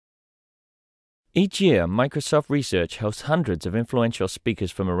Each year, Microsoft Research hosts hundreds of influential speakers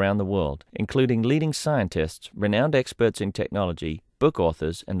from around the world, including leading scientists, renowned experts in technology, book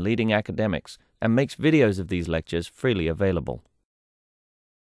authors, and leading academics, and makes videos of these lectures freely available.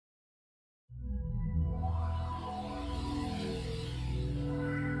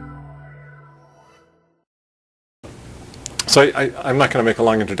 So I'm not going to make a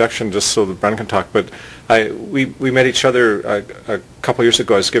long introduction just so that Brennan can talk, but we met each other a couple of years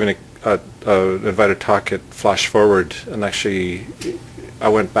ago. I was giving an invited talk at Flash Forward, and actually I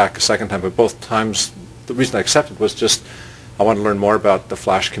went back a second time, but both times the reason I accepted was just I wanted to learn more about the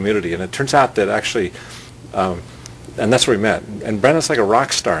Flash community, and it turns out that actually, and that's where we met. And Brennan's like a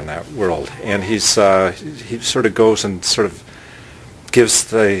rock star in that world, and he sort of goes and sort of gives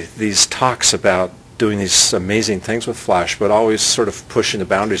these talks about doing these amazing things with Flash, but always sort of pushing the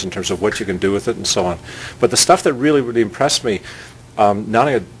boundaries in terms of what you can do with it and so on. But the stuff that really, really impressed me, not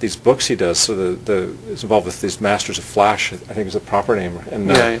only these books he does, so it's involved with these Masters of Flash, I think is the proper name,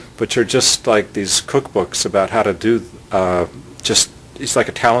 and but you're just like these cookbooks about how to do, he's like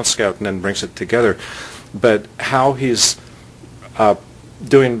a talent scout and then brings it together. But how he's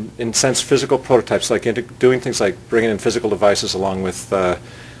doing, in a sense, physical prototypes, like doing things like bringing in physical devices along with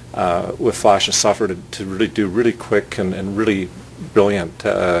Flash and software to really do really quick and really brilliant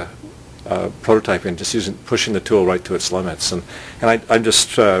prototyping, just pushing the tool right to its limits. And I'm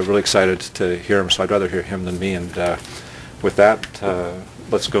just really excited to hear him, so I'd rather hear him than me. And with that,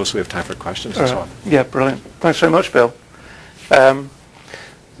 let's go so we have time for questions and so on. Yeah, brilliant. Thanks very much, Bill.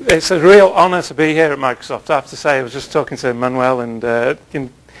 It's a real honor to be here at Microsoft. I have to say, I was just talking to Manuel and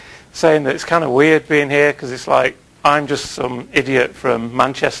saying that it's kind of weird being here because it's like, I'm just some idiot from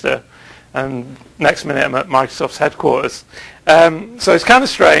Manchester, and next minute I'm at Microsoft's headquarters. So it's kind of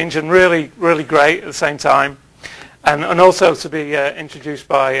strange and really, really great at the same time. And also to be introduced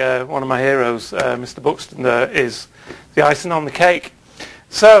by one of my heroes, Mr. Buxton, is the icing on the cake.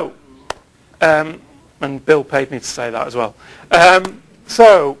 So, and Bill paid me to say that as well.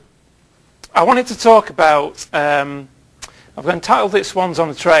 So I wanted to talk about, I've entitled it Swans on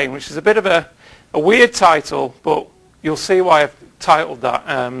the Train, which is a bit of a weird title, but you'll see why I've titled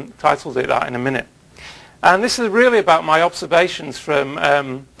it that in a minute. And this is really about my observations from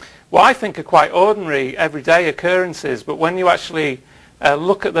what I think are quite ordinary, everyday occurrences, but when you actually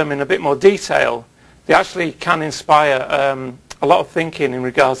look at them in a bit more detail, they actually can inspire a lot of thinking in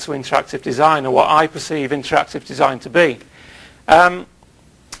regards to interactive design, or what I perceive interactive design to be.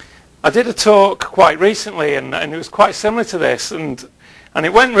 I did a talk quite recently, and it was quite similar to this, and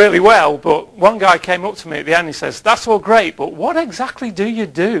it went really well, but one guy came up to me at the end and he says, "That's all great, but what exactly do you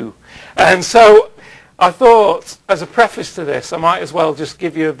do?" And so I thought, as a preface to this, I might as well just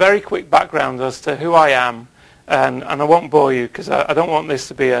give you a very quick background as to who I am, and I won't bore you because I don't want this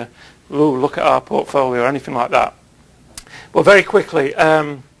to be a, ooh, look at our portfolio or anything like that. But very quickly,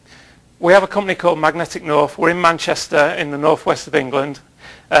 we have a company called Magnetic North. We're in Manchester in the northwest of England.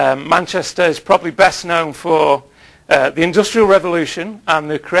 Manchester is probably best known for the Industrial Revolution and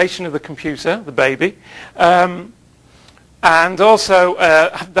the creation of the computer, the baby, and also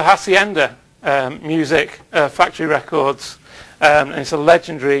the Hacienda music, factory records, and it's a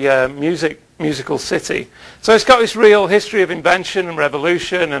legendary musical city. So it's got this real history of invention and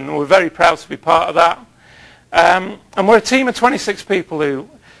revolution, and we're very proud to be part of that. And we're a team of 26 people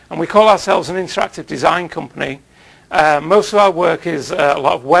and we call ourselves an interactive design company. Most of our work is a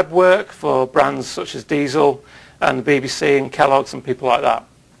lot of web work for brands such as Diesel and the BBC and Kellogg's and people like that.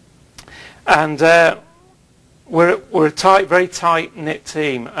 And we're a very tight-knit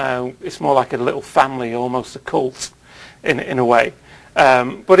team. It's more like a little family, almost a cult in a way.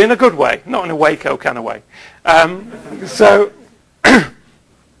 But in a good way, not in a Waco kind of way. So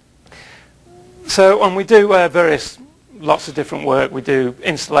and we do lots of different work. We do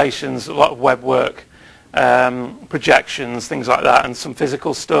installations, a lot of web work, projections, things like that, and some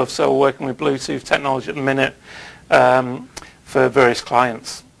physical stuff. So we're working with Bluetooth technology at the minute for various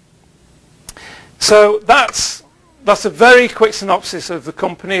clients. So that's a very quick synopsis of the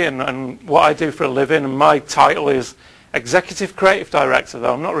company and what I do for a living. And my title is Executive Creative Director,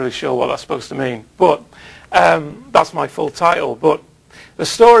 though I'm not really sure what that's supposed to mean. But that's my full title. But the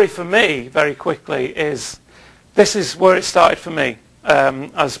story for me, very quickly, is this is where it started for me.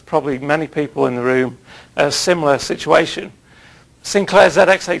 As probably many people in the room, a similar situation. Sinclair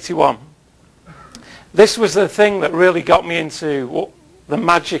ZX81. This was the thing that really got me into the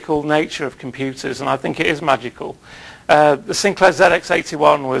magical nature of computers, and I think it is magical. The Sinclair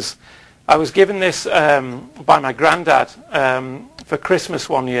ZX81 was, I was given this by my granddad for Christmas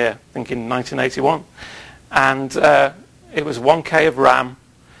one year, I think in 1981, and it was 1K of RAM,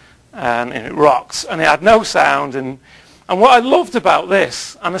 and it rocks, and it had no sound. And what I loved about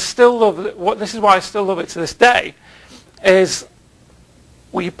this, and I still love it, this is why I still love it to this day, is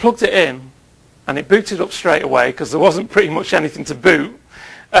we plugged it in, and it booted up straight away because there wasn't pretty much anything to boot,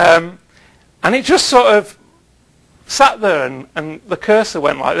 and it just sort of sat there, and the cursor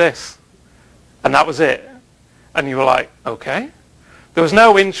went like this, and that was it. And you were like, okay. There was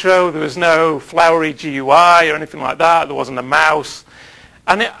no intro, there was no flowery GUI or anything like that. There wasn't a mouse.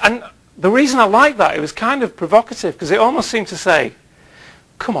 And the reason I liked that, it was kind of provocative because it almost seemed to say,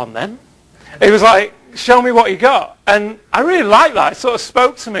 come on then. It was like, show me what you got. And I really liked that. It sort of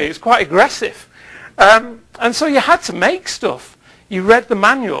spoke to me. It was quite aggressive. And so you had to make stuff. You read the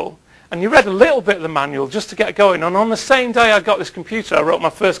manual, and you read a little bit of the manual just to get going. And on the same day I got this computer, I wrote my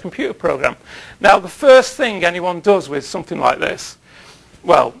first computer program. Now, the first thing anyone does with something like this,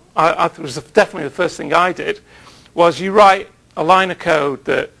 well, it was definitely the first thing I did, was you write a line of code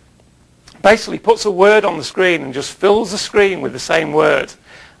that basically puts a word on the screen and just fills the screen with the same word.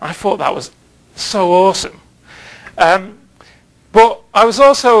 I thought that was so awesome. But I was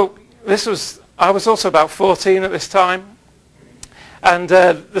also about 14 at this time, and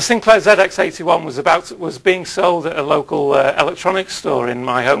the Sinclair ZX81 was being sold at a local electronics store in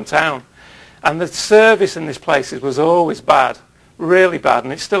my hometown, and the service in this place was always bad, really bad,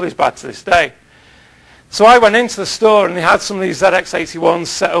 and it still is bad to this day. So I went into the store, and they had some of these ZX81s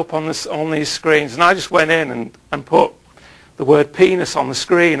set up on these screens, and I just went in and put the word penis on the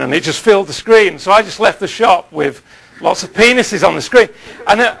screen, and it just filled the screen. So I just left the shop with lots of penises on the screen,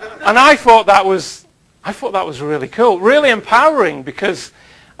 and I thought that was really cool, really empowering, because,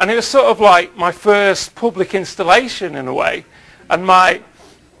 and it was sort of like my first public installation in a way, and my,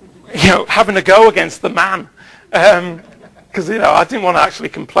 having a go against the man, because I didn't want to actually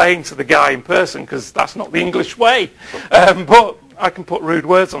complain to the guy in person because that's not the English way, but I can put rude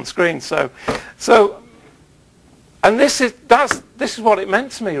words on screen. So, and this is what it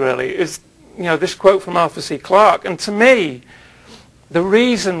meant to me really, is this quote from Arthur C. Clarke. And to me, the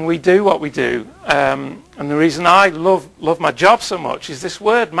reason we do what we do, and the reason I love my job so much, is this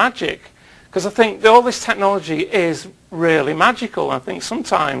word magic. Because I think that all this technology is really magical. I think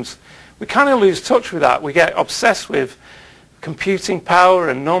sometimes we kind of lose touch with that. We get obsessed with computing power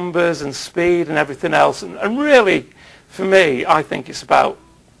and numbers and speed and everything else. And really, for me, I think it's about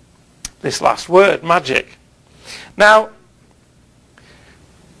this last word, magic. Now,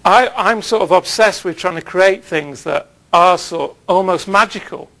 I'm sort of obsessed with trying to create things that are sort of almost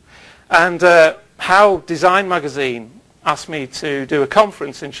magical. And How Design Magazine asked me to do a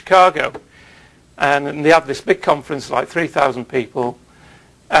conference in Chicago. And they had this big conference, like 3,000 people.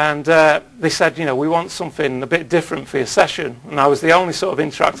 And they said, we want something a bit different for your session. And I was the only sort of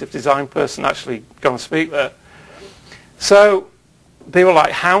interactive design person actually going to speak there. So they were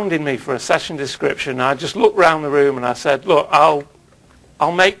like hounding me for a session description. I just looked around the room and I said, look, I'll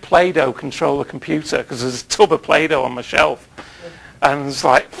make Play-Doh control the computer because there's a tub of Play-Doh on my shelf. And it's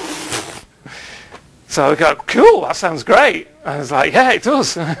like, so I go, cool, that sounds great. And I was like, yeah, it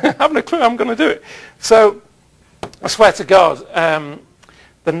does. I haven't a clue I'm going to do it. So I swear to God,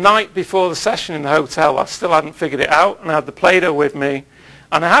 the night before the session in the hotel, I still hadn't figured it out, and I had the Play-Doh with me,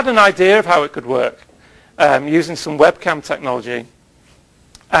 and I had an idea of how it could work using some webcam technology.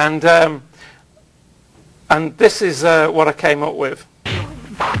 And this is what I came up with.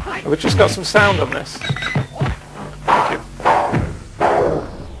 We've just got some sound on this. Thank you.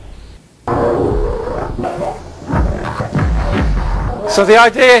 So the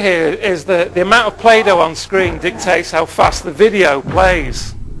idea here is that the amount of Play-Doh on screen dictates how fast the video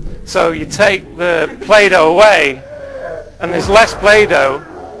plays. So you take the Play-Doh away, and there's less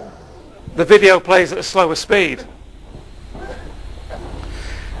Play-Doh, the video plays at a slower speed.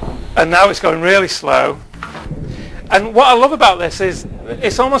 And now it's going really slow. And what I love about this is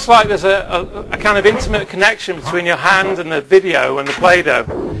it's almost like there's a kind of intimate connection between your hand and the video and the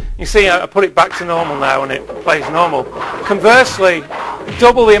Play-Doh. You see, I put it back to normal now and it plays normal. Conversely,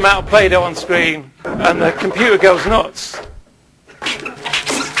 double the amount of Play-Doh on screen and the computer goes nuts.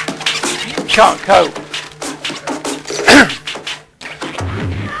 Can't cope.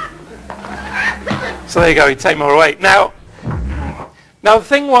 So there you go, you take more away. Now the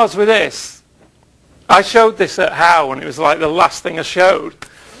thing was with this, I showed this at How, and it was like the last thing I showed.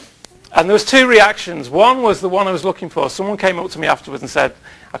 And there was two reactions. One was the one I was looking for. Someone came up to me afterwards and said,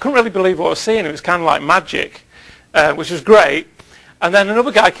 I couldn't really believe what I was seeing. It was kind of like magic, which was great. And then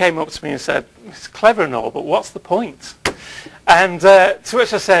another guy came up to me and said, it's clever and all, but what's the point? And to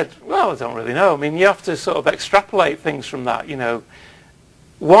which I said, well, I don't really know. I mean, you have to sort of extrapolate things from that,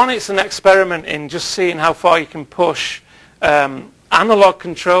 One, it's an experiment in just seeing how far you can push analog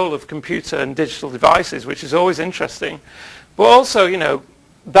control of computer and digital devices, which is always interesting. But also, you know,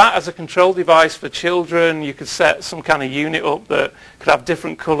 that as a control device for children, you could set some kind of unit up that could have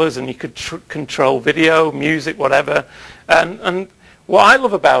different colors, and you could control video, music, whatever. And what I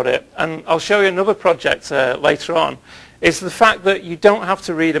love about it, and I'll show you another project later on, is the fact that you don't have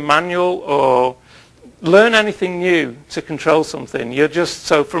to read a manual or learn anything new to control something. You're just,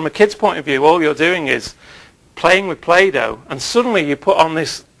 so from a kid's point of view, all you're doing is playing with Play-Doh, and suddenly you put on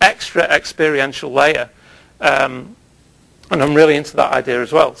this extra experiential layer. And I'm really into that idea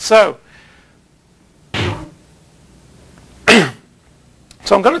as well. So I'm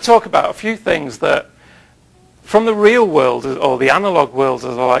going to talk about a few things that from the real world, or the analog world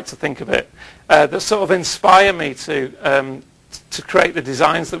as I like to think of it, that sort of inspire me to create the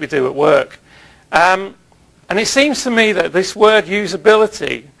designs that we do at work. And it seems to me that this word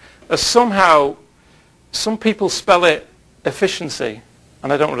usability, somehow, some people spell it efficiency,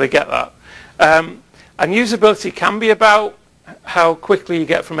 and I don't really get that. And usability can be about how quickly you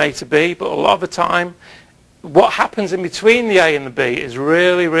get from A to B, but a lot of the time, what happens in between the A and the B is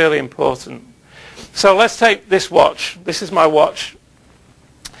really, really important. So let's take this watch. This is my watch.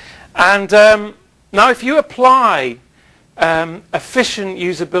 And now if you apply efficient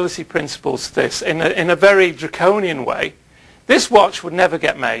usability principles to this in a very draconian way, this watch would never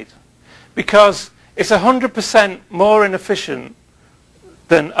get made, because it's 100% more inefficient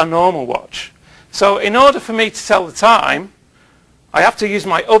than a normal watch. So in order for me to tell the time, I have to use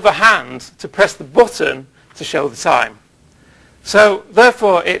my other hand to press the button to show the time. So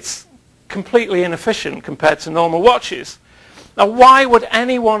therefore it's completely inefficient compared to normal watches. Now why would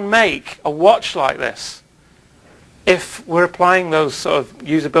anyone make a watch like this if we're applying those sort of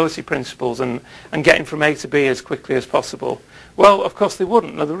usability principles and getting from A to B as quickly as possible? Well, of course they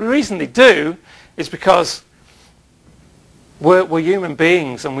wouldn't. Now the reason they do is because we're human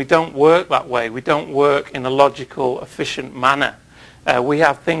beings, and we don't work that way. We don't work in a logical, efficient manner. We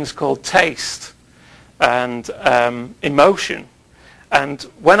have things called taste and emotion. And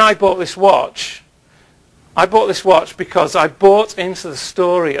when I bought this watch because I bought into the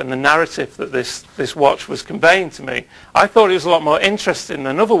story and the narrative that this watch was conveying to me. I thought it was a lot more interesting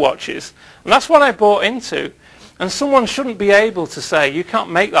than other watches, and that's what I bought into. And someone shouldn't be able to say, you can't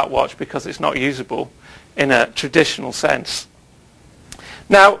make that watch because it's not usable in a traditional sense.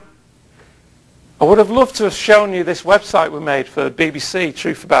 Now, I would have loved to have shown you this website we made for BBC,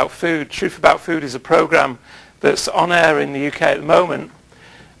 Truth About Food. Truth About Food is a program that's on air in the UK at the moment,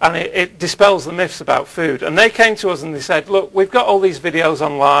 and it dispels the myths about food. And they came to us and they said, look, we've got all these videos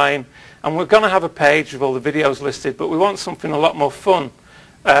online, and we're going to have a page with all the videos listed, but we want something a lot more fun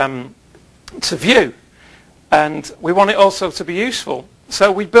to view, and we want it also to be useful. So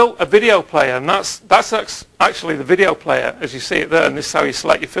we built a video player, and that's actually the video player as you see it there, and this is how you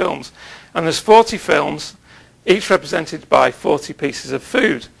select your films. And there's 40 films, each represented by 40 pieces of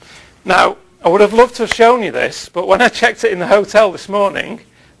food. Now, I would have loved to have shown you this, but when I checked it in the hotel this morning,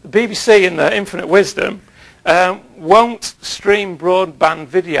 the BBC in their infinite wisdom won't stream broadband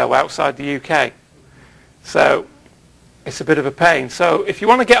video outside the UK. So it's a bit of a pain. So if you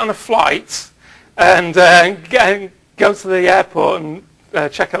want to get on a flight and go to the airport and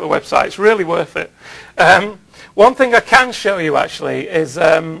check out the website, it's really worth it. One thing I can show you actually is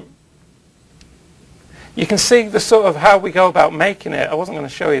you can see the sort of how we go about making it. I wasn't going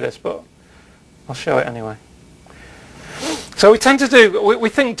to show you this, but I'll show it anyway. So we tend to do, we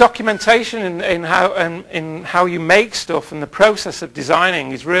think documentation in how you make stuff and the process of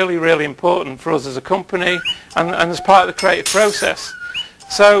designing is really, really important for us as a company and as part of the creative process.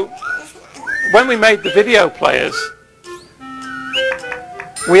 So when we made the video players,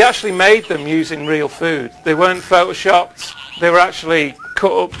 we actually made them using real food. They weren't photoshopped. They were actually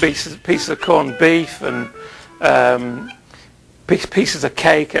cut up pieces of corned beef and pieces of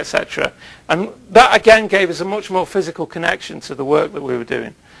cake, etc. And that again gave us a much more physical connection to the work that we were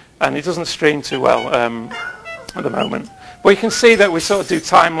doing. And it doesn't stream too well at the moment. But you can see that we sort of do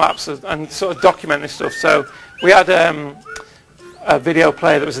time lapse and sort of document this stuff. So we had a video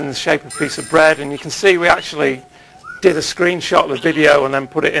player that was in the shape of a piece of bread, and you can see we actually did a screenshot of the video and then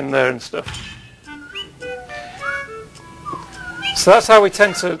put it in there and stuff. So that's how we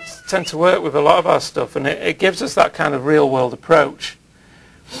tend to work with a lot of our stuff, and it gives us that kind of real world approach.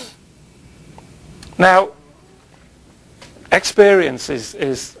 Now, experience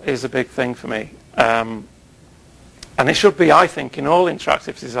is a big thing for me, and it should be, I think, in all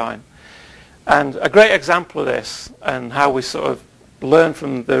interactive design. And a great example of this and how we sort of learn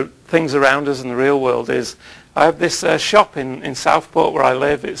from the things around us in the real world is I have this shop in Southport where I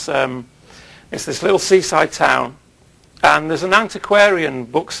live. It's this little seaside town, And there's an antiquarian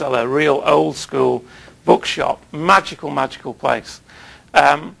bookseller, real old school bookshop, magical place.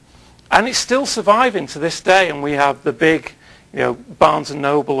 And it's still surviving to this day, and we have the big, Barnes &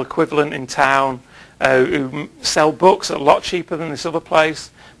 Noble equivalent in town who sell books a lot cheaper than this other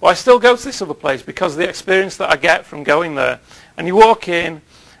place. But I still go to this other place because of the experience that I get from going there. And you walk in,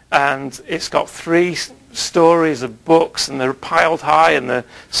 and it's got 3 stories of books, and they're piled high, and they're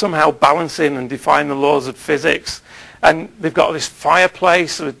somehow balancing and defying the laws of physics. And they've got this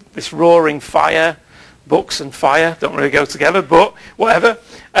fireplace with this roaring fire. Books and fire don't really go together, but whatever.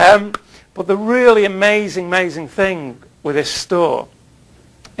 But the really amazing thing with this store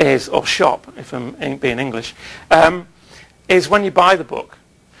is, or shop, if I'm being English, is when you buy the book.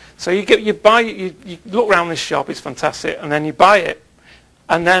 So you look around this shop, it's fantastic, and then you buy it,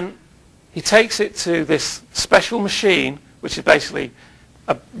 and then he takes it to this special machine, which is basically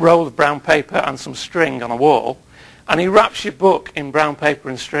a roll of brown paper and some string on a wall, and he wraps your book in brown paper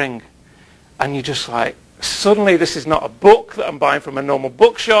and string, and you're just like, suddenly this is not a book that I'm buying from a normal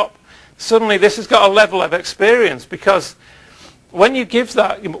bookshop. Suddenly this has got a level of experience, because when you give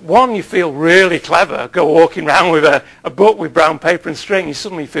that, one, you feel really clever, go walking around with a book with brown paper and string, you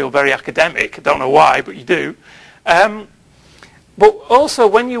suddenly feel very academic. I don't know why, but you do. But also,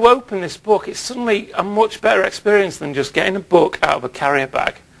 when you open this book, it's suddenly a much better experience than just getting a book out of a carrier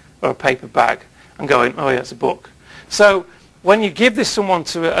bag or a paper bag and going, oh yeah, it's a book. So when you give this someone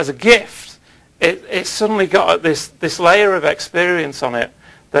as a gift, it's suddenly got this layer of experience on it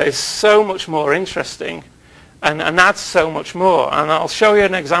that is so much more interesting and adds so much more. And I'll show you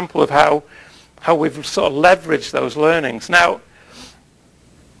an example of how we've sort of leveraged those learnings. Now,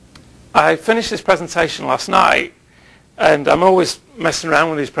 I finished this presentation last night, and I'm always messing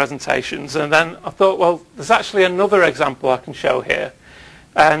around with these presentations, and then I thought, well, there's actually another example I can show here.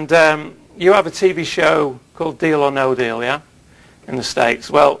 And you have a TV show called Deal or No Deal, yeah, in the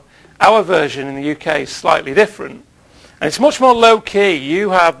States. Well, our version in the UK is slightly different, and it's much more low-key. You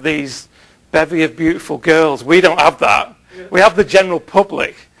have these bevy of beautiful girls. We don't have that. We have the general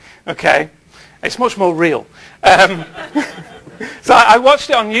public, okay? It's much more real. So I watched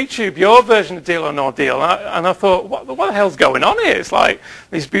it on YouTube, your version of Deal or No Deal, and I thought, what the hell's going on here? It's like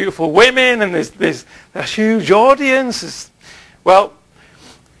these beautiful women, and there's a huge audience. Well,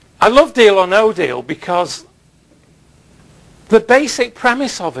 I love Deal or No Deal because the basic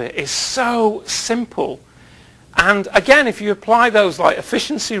premise of it is so simple. And again, if you apply those like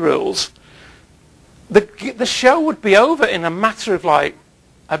efficiency rules, the show would be over in a matter of like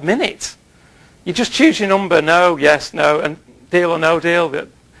a minute. You just choose your number, no, yes, no, and Deal or No Deal.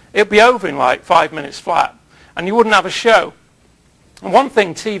 It'd be over in like 5 minutes flat, and you wouldn't have a show. And one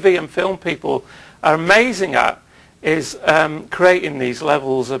thing TV and film people are amazing at is creating these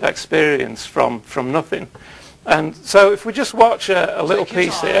levels of experience from nothing. And so if we just watch a little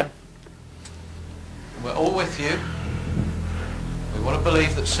piece here. We're all with you. We want to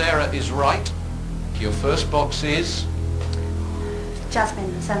believe that Sarah is right. Your first box is?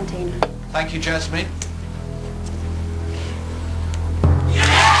 Jasmine, 17. Thank you, Jasmine.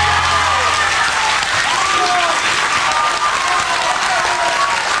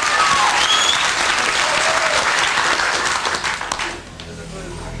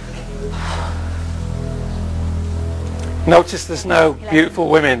 Notice there's no beautiful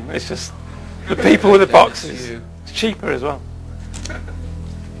women. It's just the people with the boxes. It's cheaper as well.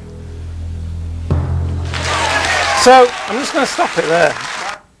 So I'm just going to stop it there.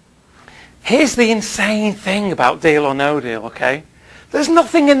 Here's the insane thing about Deal or No Deal, okay? There's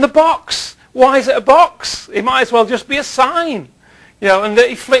nothing in the box. Why is it a box? It might as well just be a sign, and that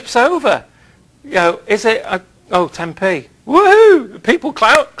he flips over. Is it 10p? Woohoo! People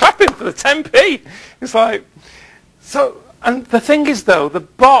clapping for the 10p. It's like, so, and the thing is though, the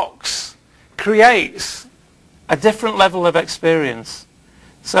box creates a different level of experience.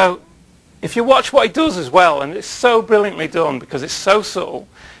 So, if you watch what he does as well, and it's so brilliantly done because it's so subtle,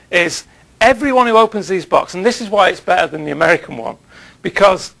 is everyone who opens these boxes, and this is why it's better than the American one,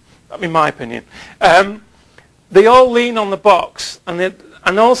 because, in my opinion, they all lean on the box, and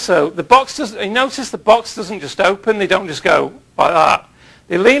also the box doesn't. You notice the box doesn't just open; they don't just go like that.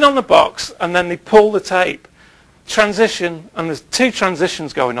 They lean on the box and then they pull the tape. Transition, and there's 2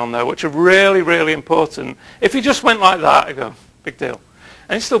 transitions going on there, which are really, really important. If you just went like that, I go, big deal.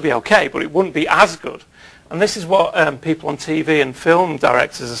 And it'd still be okay, but it wouldn't be as good. And this is what people on TV and film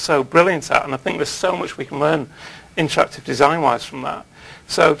directors are so brilliant at, and I think there's so much we can learn interactive design-wise from that.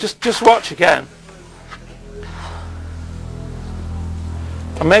 So just watch again.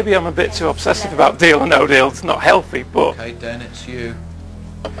 And maybe I'm a bit too obsessive about Deal or No Deal. It's not healthy, but... Okay, Dan, it's you.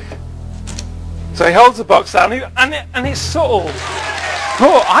 So he holds the box down, and it's subtle.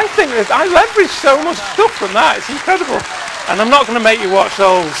 But I think that I leverage so much stuff from that. It's incredible. And I'm not going to make you watch the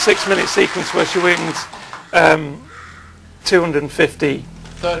whole 6-minute sequence where she wins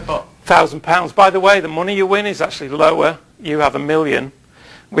 £250,000. By the way, the money you win is actually lower. You have $1 million.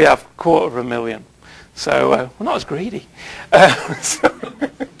 We have $250,000. So we're not as greedy.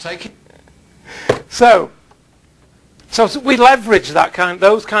 Take it. So we leverage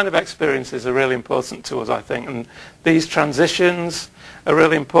those kind of experiences are really important to us, I think, and these transitions are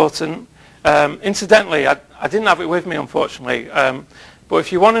really important. Incidentally, I didn't have it with me, unfortunately, but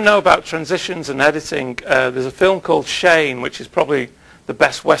if you want to know about transitions and editing, there's a film called Shane, which is probably the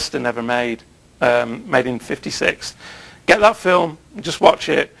best Western ever made, made in '56. Get that film, just watch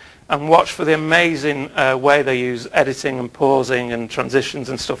it, and watch for the amazing way they use editing and pausing and transitions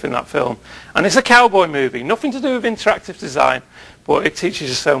and stuff in that film. And it's a cowboy movie, nothing to do with interactive design, but it teaches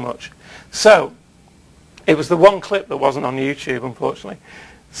you so much. So, it was the one clip that wasn't on YouTube, unfortunately.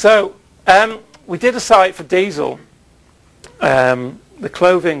 So, we did a site for Diesel, the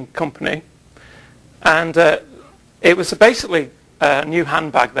clothing company, and it was basically a new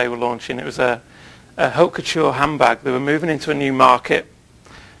handbag they were launching. It was a haute couture handbag. They were moving into a new market.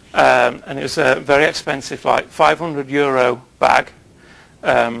 And it was a very expensive, like €500 bag.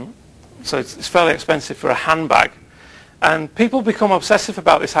 So it's fairly expensive for a handbag. And people become obsessive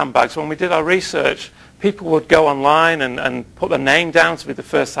about these handbags. When we did our research, people would go online and put their name down to be the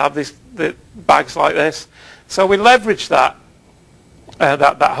first to have the bags like this. So we leveraged that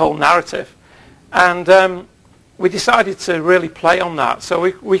whole narrative. And we decided to really play on that. So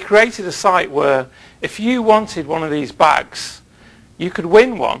we created a site where if you wanted one of these bags, you could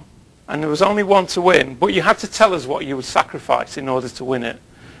win one, and there was only one to win, but you had to tell us what you would sacrifice in order to win it.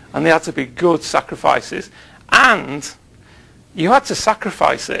 And they had to be good sacrifices. And you had to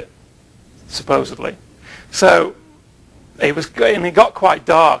sacrifice it, supposedly. So it got quite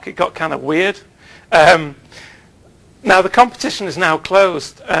dark. It got kind of weird. Now the competition is now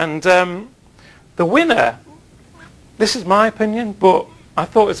closed, and the winner, this is my opinion, but I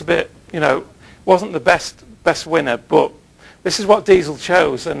thought it was a bit, wasn't the best winner, but this is what Diesel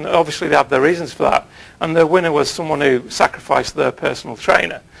chose, and obviously they have their reasons for that. And the winner was someone who sacrificed their personal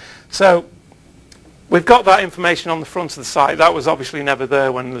trainer. So we've got that information on the front of the site. That was obviously never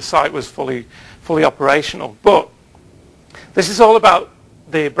there when the site was fully operational. But this is all about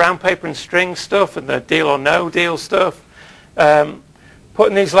the brown paper and string stuff and the deal or no deal stuff.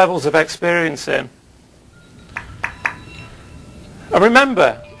 Putting these levels of experience in. And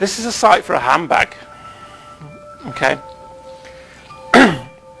remember, this is a site for a handbag. Okay.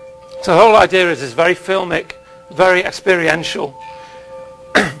 So the whole idea is very filmic, very experiential.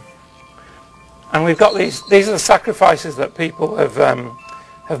 And we've got these are the sacrifices that people have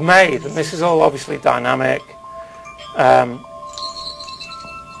made, and this is all obviously dynamic. And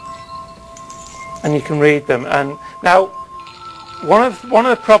you can read them. And now, one of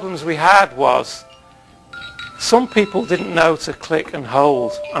the problems we had was some people didn't know to click and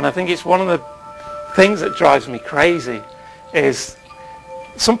hold, and I think it's one of the things that drives me crazy is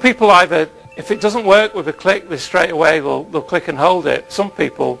some people either, if it doesn't work with a click, they straight away they'll click and hold it. Some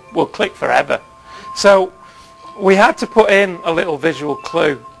people will click forever. So we had to put in a little visual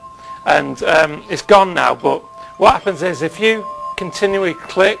clue, and it's gone now, but what happens is if you continually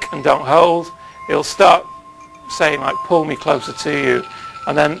click and don't hold, it'll start saying like pull me closer to you,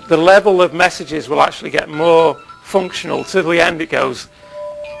 and then the level of messages will actually get more functional. To the end it goes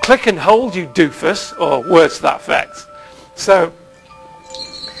click and hold you doofus, or words to that effect. So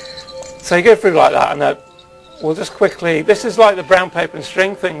you go through like that, and we'll just quickly, this is like the brown paper and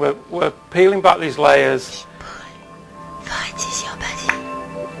string thing, we're peeling back these layers.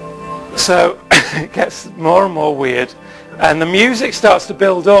 So it gets more and more weird, and the music starts to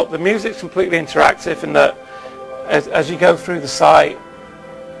build up. The music's completely interactive in that as you go through the site,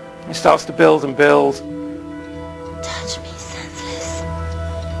 it starts to build and build. Touch me senseless.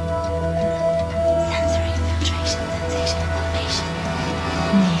 Sensory filtration, sensation, elevation.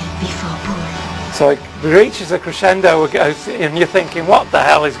 Kneel before pull. So it reaches a crescendo, and you're thinking, what the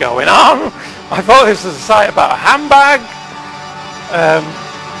hell is going on? I thought this was a site about a handbag.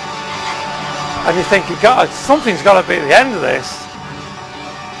 And you're thinking, God, something's got to be at the end of this.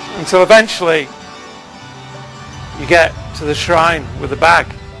 Until eventually you get to the shrine with the bag.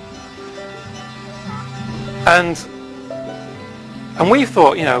 And we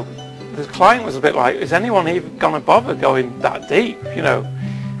thought, the client was a bit like, is anyone even going to bother going that deep,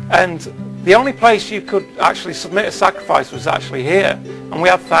 And the only place you could actually submit a sacrifice was actually here. And we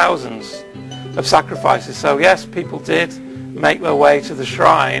have thousands of sacrifices. So yes, people did make their way to the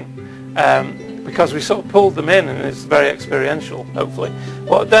shrine. because we sort of pulled them in, and it's very experiential, hopefully.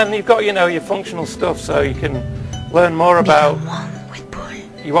 But then you've got, you know, your functional stuff, so you can learn more about.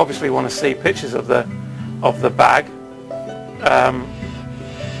 You obviously want to see pictures of the bag,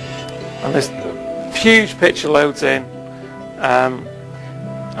 and this huge picture loads in,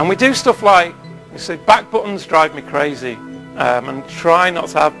 and we do stuff like, you see, back buttons drive me crazy, and try not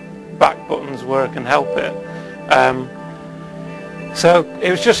to have back buttons where I can help it. So it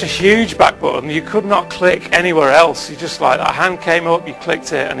was just a huge back button. You could not click anywhere else. You just, like, that hand came up, you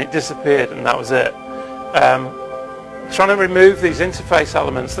clicked it, and it disappeared, and that was it. Trying to remove these interface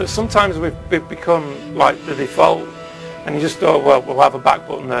elements that sometimes we've become like the default, and you just thought, well, we'll have a back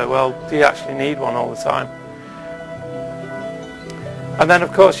button there. Well, do you actually need one all the time? And then,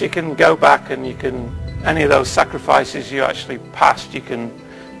 of course, you can go back and you can, any of those sacrifices you actually passed, you can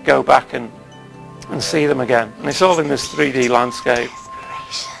go back and see them again. And it's all in this 3D landscape.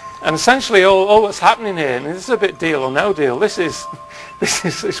 And essentially all that's happening here, and this is a bit Deal or No Deal, this is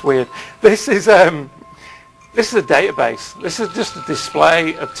it's weird. This is a database. This is just a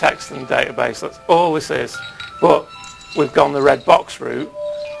display of text in the database. That's all this is. But we've gone the red box route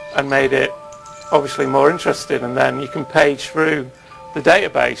and made it obviously more interesting, and then you can page through the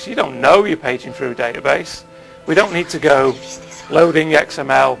database. You don't know you're paging through a database. We don't need to go loading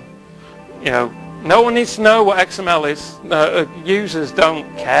XML. You know, no one needs to know what XML is. Users don't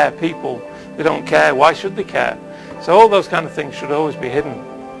care. People, they don't care. Why should they care? So all those kind of things should always be hidden,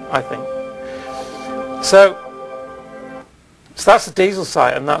 I think. So that's the Diesel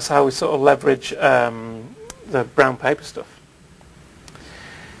site, and that's how we sort of leverage the brown paper stuff.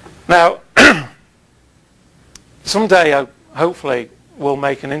 Now, someday, hopefully, we'll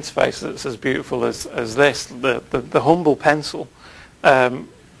make an interface that's as beautiful as this. The humble pencil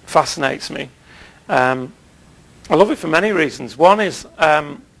fascinates me. I love it for many reasons. One is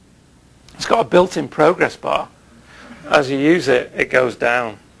it's got a built-in progress bar. As you use it, it goes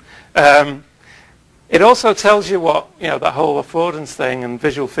down. It also tells you what, you know, that whole affordance thing and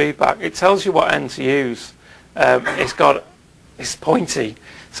visual feedback. It tells you what end to use. It's pointy.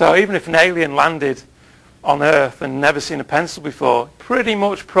 So even if an alien landed on Earth and never seen a pencil before, pretty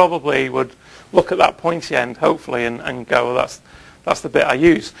much probably would look at that pointy end, hopefully, and go, well, that's the bit I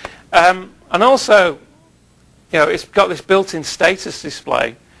use. And also, you know, it's got this built-in status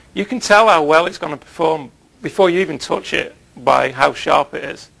display. You can tell how well it's going to perform before you even touch it by how sharp it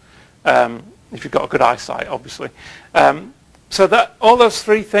is. If you've got good eyesight, obviously. So that all those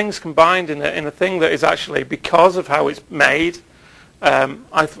three things combined in a thing that is actually, because of how it's made,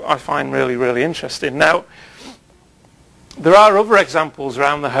 I find really, really interesting. Now, there are other examples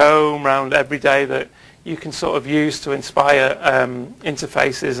around the home, around everyday, that you can sort of use to inspire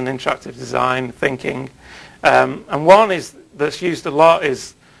interfaces and interactive design thinking. And one is that's used a lot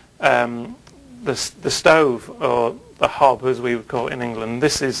is the stove, or the hob, as we would call it in England.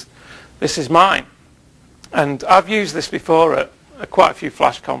 This is mine. And I've used this before at quite a few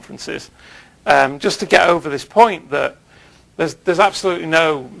Flash conferences, just to get over this point that there's absolutely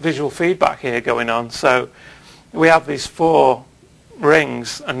no visual feedback here going on. So we have these 4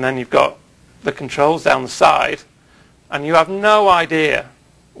 rings, and then you've got the controls down the side, and you have no idea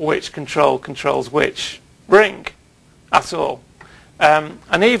which control controls which ring at all. And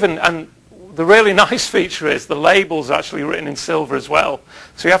the really nice feature is the labels are actually written in silver as well.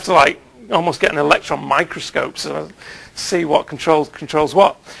 So you have to, like, almost get an electron microscope to see what controls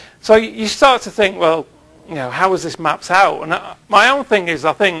what. So you start to think, well, you know, how is this mapped out? And my own thing is,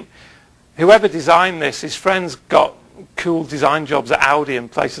 I think whoever designed this, his friends got cool design jobs at Audi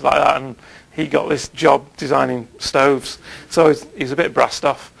and places like that, and he got this job designing stoves. So he's a bit brassed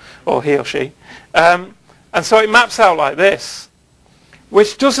off, or he or she. And so it maps out like this,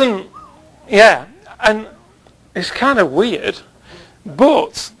 which doesn't, yeah, and it's kind of weird,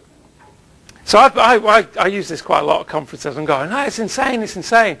 but. So I use this quite a lot at conferences and going, no, it's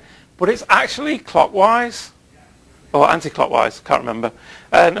insane. But it's actually clockwise, or anti-clockwise, can't remember.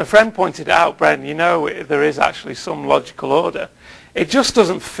 And a friend pointed out, Bren, you know, there is actually some logical order. It just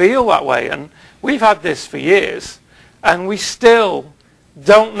doesn't feel that way. And we've had this for years, and we still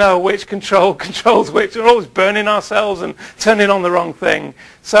don't know which control controls which. We're always burning ourselves and turning on the wrong thing.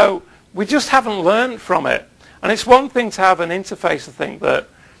 So we just haven't learned from it. And it's one thing to have an interface, I think, that,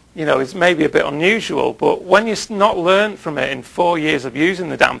 you know, it's maybe a bit unusual, but when you've not learned from it in 4 years of using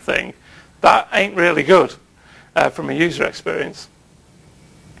the damn thing, that ain't really good from a user experience.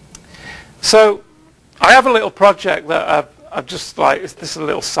 So I have a little project that I've just, like, this is a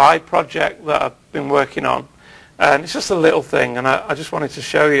little side project that I've been working on, and it's just a little thing, and I just wanted to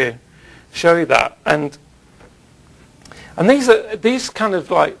show you that. And And these kind of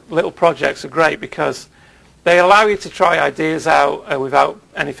like little projects are great because they allow you to try ideas out without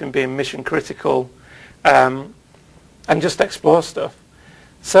anything being mission critical, and just explore stuff.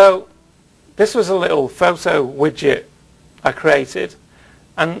 So this was a little photo widget I created,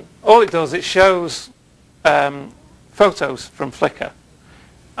 and all it does, it shows photos from Flickr.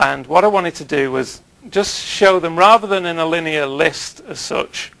 And what I wanted to do was just show them, rather than in a linear list as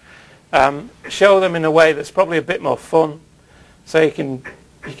such, show them in a way that's probably a bit more fun. So you can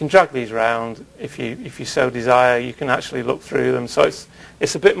drag these around if you so desire. You can actually look through them. So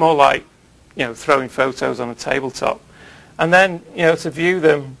it's a bit more like, you know, throwing photos on a tabletop. And then, you know, to view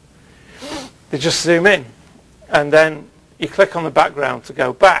them, they just zoom in, and then you click on the background to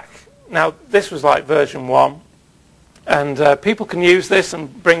go back. Now this was like version 1, and people can use this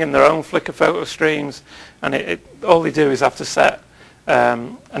and bring in their own Flickr photo streams, and all they do is have to set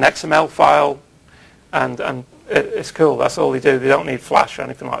an XML file, and it's cool. That's all they do. They don't need Flash or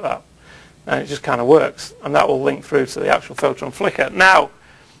anything like that, and it just kind of works, and that will link through to the actual photo on Flickr. Now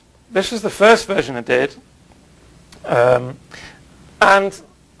this was the first version I did, and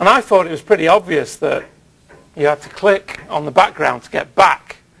I thought it was pretty obvious that you had to click on the background to get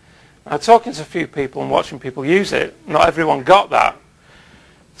back. Now, talking to a few people and watching people use it, not everyone got that.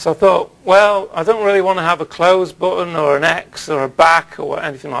 So I thought, well, I don't really want to have a close button or an X or a back or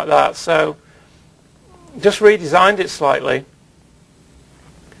anything like that. So just redesigned it slightly.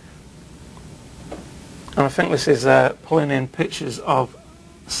 And I think this is pulling in pictures of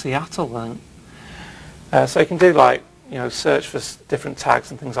Seattle then. So you can do like, you know, search for different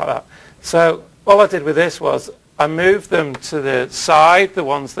tags and things like that. So all I did with this was I moved them to the side, the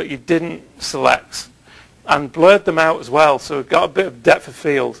ones that you didn't select, and blurred them out as well, so we've got a bit of depth of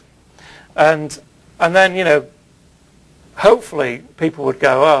field. And then, you know, hopefully people would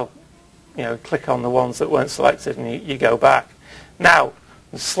go, oh, you know, click on the ones that weren't selected, and you go back. Now,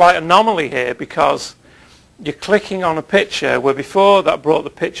 there's a slight anomaly here because you're clicking on a picture where before that brought the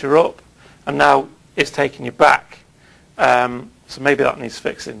picture up, and now it's taking you back. So maybe that needs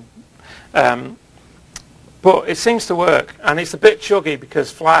fixing. But it seems to work, and it's a bit chuggy because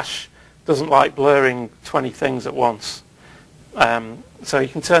Flash doesn't like blurring 20 things at once. So you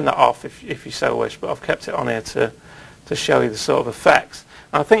can turn that off if you so wish, but I've kept it on here to show you the sort of effects.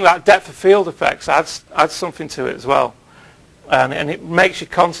 And I think that depth of field effects adds something to it as well. And it makes you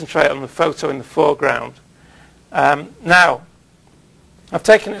concentrate on the photo in the foreground. Now, I've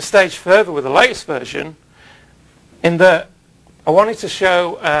taken it a stage further with the latest version in that I wanted to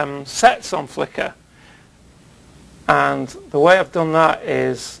show sets on Flickr. And the way I've done that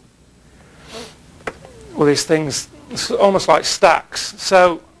is with these things, it's almost like stacks.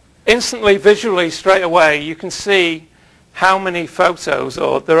 So instantly, visually, straight away, you can see how many photos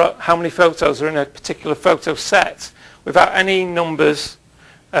how many photos are in a particular photo set without any numbers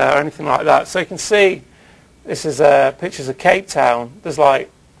or anything like that. So you can see this is pictures of Cape Town. There's a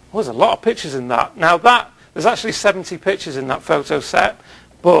lot of pictures in that. Now there's actually 70 pictures in that photo set,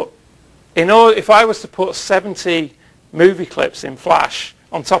 but if I was to put 70 movie clips in Flash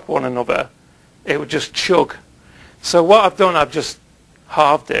on top of one another, it would just chug. So what I've done, I've just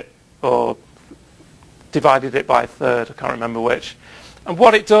halved it or divided it by a third. I can't remember which. And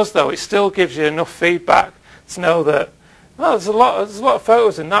what it does, though, it still gives you enough feedback to know that, well, there's a lot of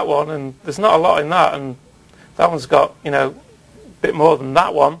photos in that one, and there's not a lot in that, and that one's got, you know, a bit more than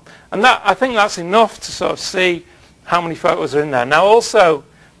that one. And I think that's enough to sort of see how many photos are in there. Now, also,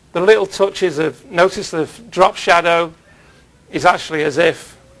 the little touches of, notice the drop shadow is actually as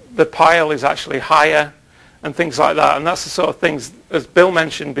if the pile is actually higher and things like that. And that's the sort of things, as Bill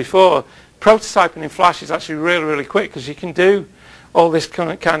mentioned before, prototyping in Flash is actually really, really quick because you can do all this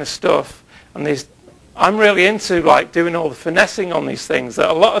kind of stuff. And I'm really into like doing all the finessing on these things that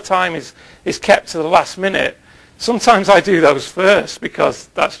a lot of time is kept to the last minute. Sometimes I do those first because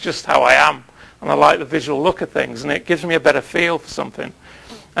that's just how I am. And I like the visual look of things, and it gives me a better feel for something.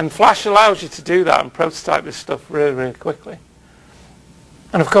 And Flash allows you to do that and prototype this stuff really, really quickly.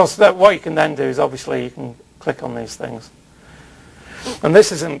 And of course, what you can then do is obviously you can click on these things. And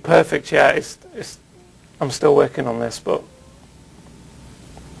this isn't perfect yet. I'm still working on this, but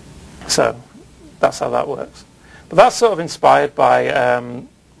so that's how that works. But that's sort of inspired by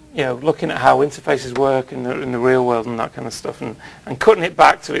you know, looking at how interfaces work in the real world and that kind of stuff, and cutting it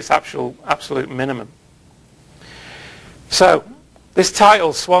back to its absolute minimum. So this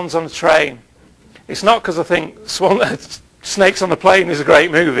title, Swans on a Train, it's not because I think Snakes on a Plane is a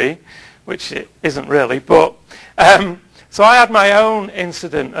great movie, which it isn't really, but so I had my own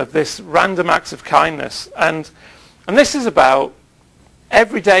incident of this random acts of kindness, and this is about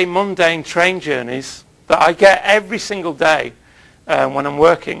everyday mundane train journeys that I get every single day when I'm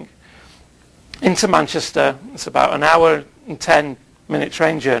working into Manchester. It's about an hour and 10-minute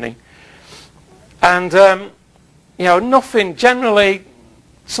train journey. And, you know, nothing, generally,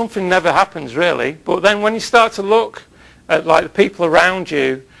 something never happens really. But then when you start to look at, like, the people around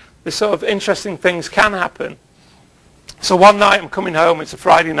you, the sort of interesting things can happen. So one night I'm coming home, it's a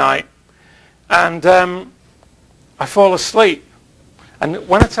Friday night, and I fall asleep. And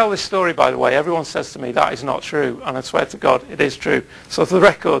when I tell this story, by the way, everyone says to me, that is not true. And I swear to God, it is true. So for the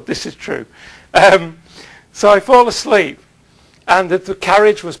record, this is true. So I fall asleep, and the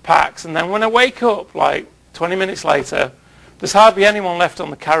carriage was packed. And then when I wake up, like 20 minutes later, there's hardly anyone left on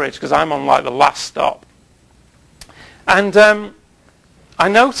the carriage because I'm on, like, the last stop. And I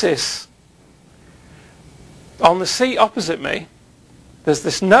notice on the seat opposite me, there's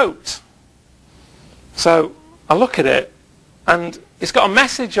this note. So I look at it, and it's got a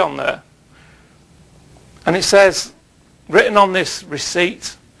message on there. And it says, written on this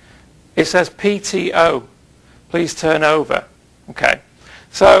receipt, it says PTO, please turn over. Okay.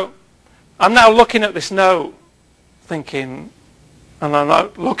 So I'm now looking at this note thinking, and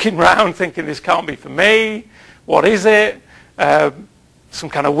I'm looking round thinking, this can't be for me. What is it? Some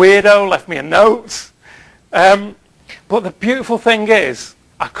kind of weirdo left me a note. But the beautiful thing is,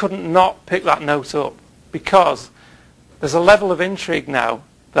 I couldn't not pick that note up because there's a level of intrigue now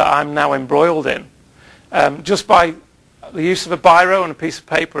that I'm now embroiled in. Just by the use of a biro and a piece of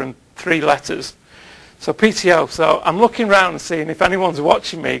paper and 3 letters. So PTO. So I'm looking around and seeing if anyone's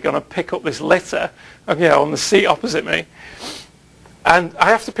watching me going to pick up this litter, you know, on the seat opposite me. And I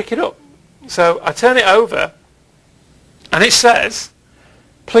have to pick it up. So I turn it over, and it says,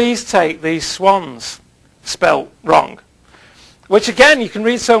 please take these swans, spelt wrong. Which again, you can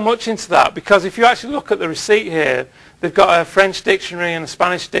read so much into that, because if you actually look at the receipt here, they've got a French dictionary and a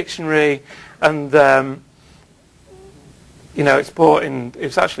Spanish dictionary, and you know,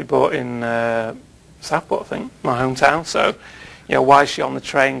 it's actually bought in Southport, I think, my hometown. So, you know, why is she on the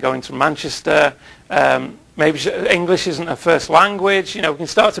train going to Manchester? Maybe English isn't her first language. You know, we can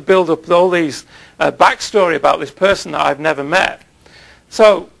start to build up all these backstory about this person that I've never met.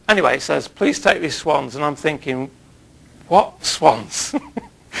 So anyway, it says, please take these swans. And I'm thinking, what swans?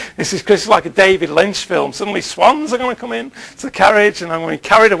 This is like a David Lynch film. Suddenly swans are going to come in to the carriage, and I'm going to be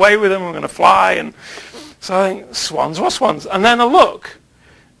carried away with them. I'm going to fly. And so I think, swans? What swans? And then I look,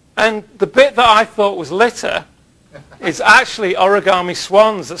 and the bit that I thought was litter is actually origami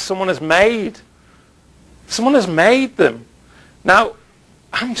swans that someone has made. Someone has made them. Now,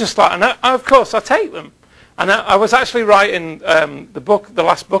 I'm just like, and of course I take them. And I was actually writing the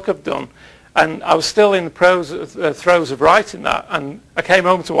last book I've done, and I was still in the throes of writing that. And I came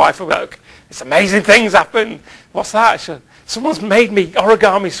home to wife and was like, it's amazing things happen. What's that? She said, someone's made me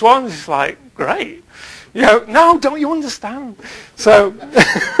origami swans. It's like, great. You know, no, don't you understand? So,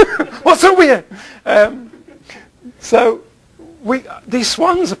 what's up with you? So, these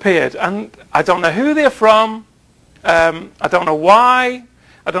swans appeared, and I don't know who they're from. I don't know why.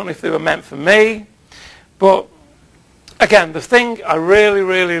 I don't know if they were meant for me. But again, the thing I really,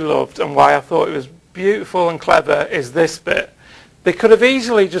 really loved and why I thought it was beautiful and clever is this bit. They could have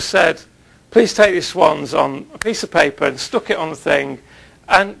easily just said, please take these swans on a piece of paper and stuck it on the thing,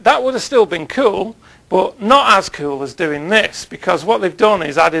 and that would have still been cool, but not as cool as doing this, because what they've done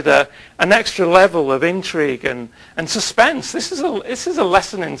is added an extra level of intrigue and suspense. This is a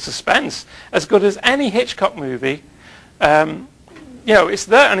lesson in suspense, as good as any Hitchcock movie. You know, it's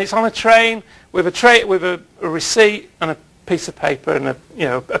there, and it's on a train with a receipt and a piece of paper and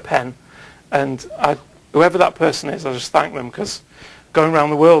a pen. And whoever that person is, I just thank them, because going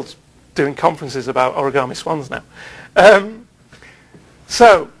around the world doing conferences about origami swans now.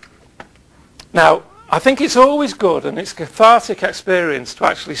 So now, I think it's always good, and it's a cathartic experience to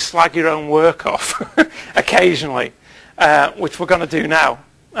actually slag your own work off occasionally, which we're going to do now.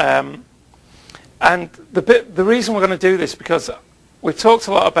 And the reason we're going to do this, because we've talked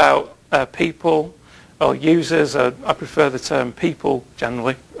a lot about people or users. I prefer the term people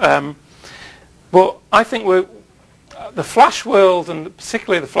generally. But I think the Flash world, and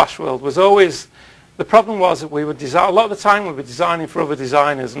particularly the Flash world, was always, the problem was that a lot of the time we were designing for other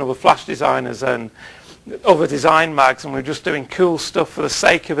designers and other Flash designers and other design mags, and we were just doing cool stuff for the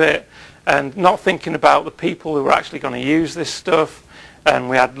sake of it and not thinking about the people who were actually going to use this stuff. And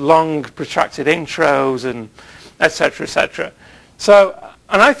we had long, protracted intros and et cetera, et cetera. So,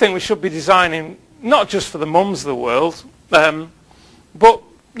 and I think we should be designing not just for the mums of the world, but,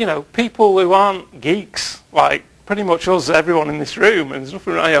 you know, people who aren't geeks, like pretty much us, everyone in this room. And there's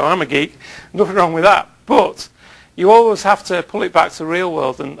nothing, you know, I'm a geek, nothing wrong with that. But you always have to pull it back to real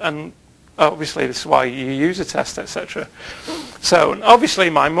world and obviously this is why you use a test, etc. So and obviously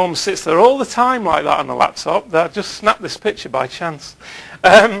my mum sits there all the time like that on the laptop. I just snapped this picture by chance.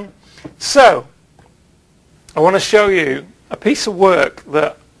 So I want to show you a piece of work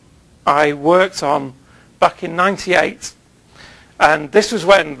that I worked on back in '98. And this was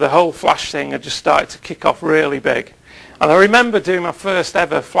when the whole Flash thing had just started to kick off really big. And I remember doing my first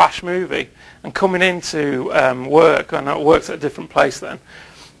ever Flash movie and coming into work, and I worked at a different place then.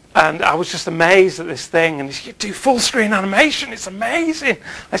 And I was just amazed at this thing. And you do full screen animation, it's amazing.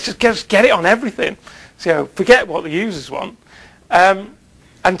 Let's just get it on everything. So forget what the users want.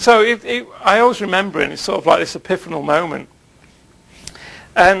 And so I always remember it, and it's sort of like this epiphanal moment.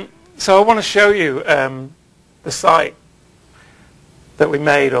 And so I want to show you the site that we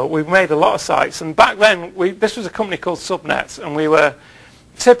made, or we made a lot of sites. And back then, this was a company called Subnet, and we were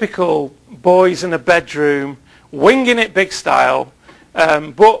typical boys in a bedroom, winging it big style,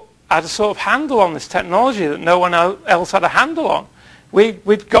 but had a sort of handle on this technology that no one else had a handle on. We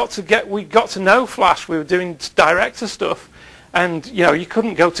got to know Flash. We were doing director stuff, and you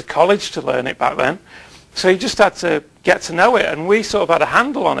couldn't go to college to learn it back then, so you just had to get to know it. And we sort of had a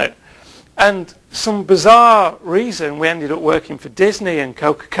handle on it. And some bizarre reason, we ended up working for Disney and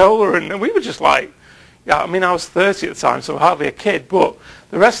Coca-Cola, and we were just like, I mean, I was 30 at the time, so hardly a kid, but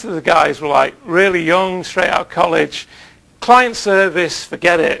the rest of the guys were like really young, straight out of college. Client service,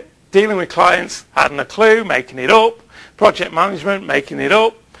 forget it. Dealing with clients, hadn't a clue, making it up. Project management, making it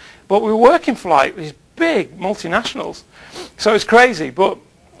up. But we were working for like these big multinationals. So it's crazy. But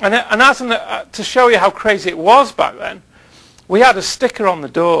to show you how crazy it was back then, we had a sticker on the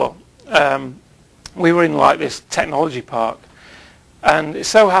door. We were in like this technology park, and it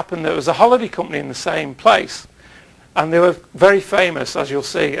so happened there was a holiday company in the same place, and they were very famous, as you'll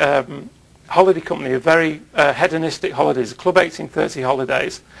see. Holiday company, very hedonistic holidays, Club 1830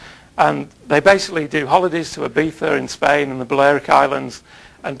 holidays, and they basically do holidays to Ibiza in Spain and the Balearic Islands,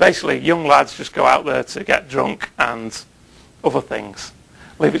 and basically young lads just go out there to get drunk and other things.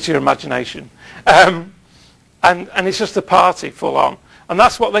 Leave it to your imagination. And it's just a party full on. And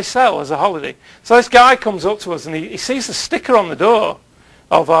that's what they sell as a holiday. So this guy comes up to us and he sees the sticker on the door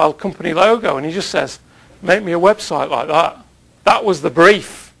of our company logo, and he just says, make me a website like that. That was the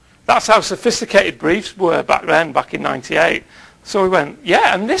brief. That's how sophisticated briefs were back then, back in '98. So we went,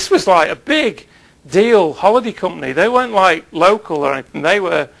 yeah, and this was like a big deal holiday company. They weren't like local or anything. They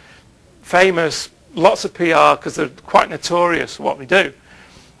were famous, lots of PR, because they're quite notorious for what they do.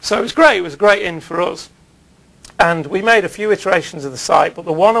 So it was great. It was a great in for us. And we made a few iterations of the site, but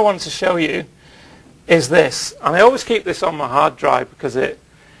the one I wanted to show you is this. And I always keep this on my hard drive because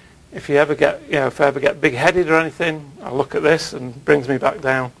if I ever get big-headed or anything, I look at this and it brings me back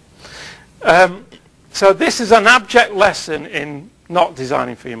down. So this is an abject lesson in not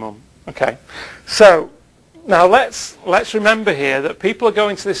designing for your mum. Okay. So now let's remember here that people are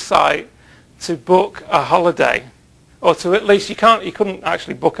going to this site to book a holiday, or to at least you couldn't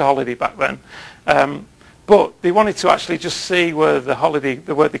actually book a holiday back then. But they wanted to actually just see where they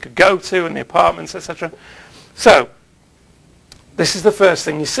could go to, and the apartments, etc. So this is the first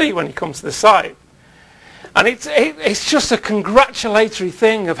thing you see when you come to the site. And it's just a congratulatory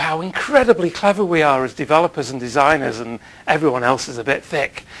thing of how incredibly clever we are as developers and designers, and everyone else is a bit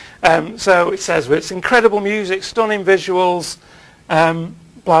thick. So it says it's incredible music, stunning visuals,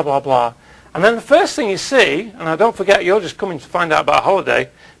 blah, blah, blah. And then the first thing you see, and don't forget you're just coming to find out about a holiday,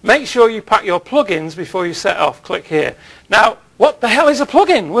 make sure you pack your plugins before you set off. Click here. Now, what the hell is a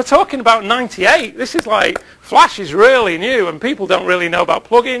plugin? We're talking about '98. This is like, Flash is really new, and people don't really know about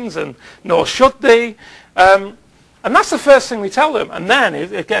plugins, and nor should they. And that's the first thing we tell them. And then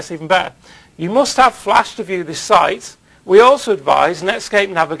it gets even better. You must have Flash to view this site. We also advise Netscape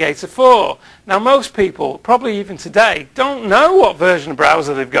Navigator 4. Now, most people, probably even today, don't know what version of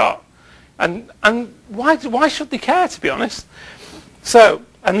browser they've got. And why should they care, to be honest? So,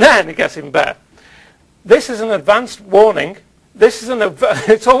 and then it gets even better. This is an advanced warning.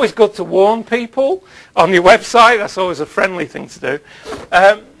 It's always good to warn people on your website. That's always a friendly thing to do.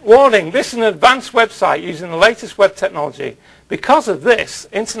 Warning, this is an advanced website using the latest web technology. Because of this,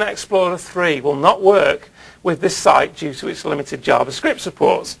 Internet Explorer 3 will not work with this site due to its limited JavaScript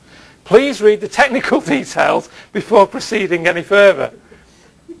supports. Please read the technical details before proceeding any further.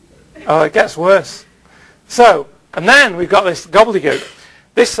 Oh, it gets worse. So, and then we've got this gobbledygook.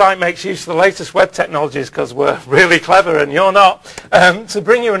 This site makes use of the latest web technologies because we're really clever and you're not, to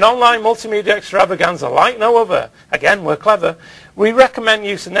bring you an online multimedia extravaganza like no other. Again, we're clever. We recommend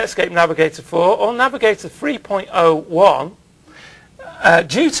use of Netscape Navigator 4 or Navigator 3.01.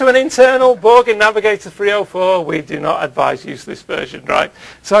 Due to an internal bug in Navigator 304, we do not advise use of this version, right?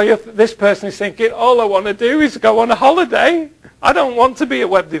 So this person is thinking, all I want to do is go on a holiday. I don't want to be a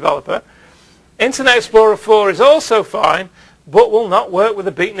web developer. Internet Explorer 4 is also fine, but will not work with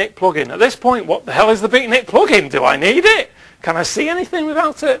the Beatnik plugin. At this point, what the hell is the Beatnik plugin? Do I need it? Can I see anything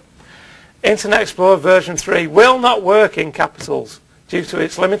without it? Internet Explorer version 3 will not work in capitals due to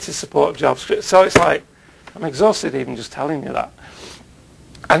its limited support of JavaScript. So it's like, I'm exhausted even just telling you that.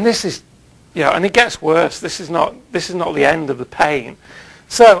 And this is, and it gets worse. This is not the end of the pain.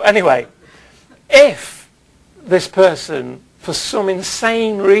 So anyway, if this person, for some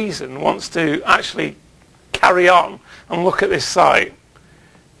insane reason, wants to actually carry on and look at this site,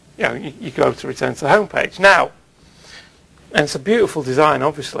 you go to return to the home page. Now, and it's a beautiful design,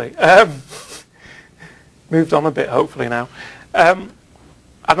 obviously. Moved on a bit, hopefully now. And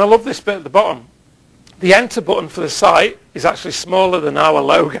I love this bit at the bottom. The enter button for the site is actually smaller than our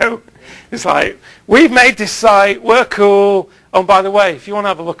logo. It's like, we've made this site, we're cool. Oh, and by the way, if you want to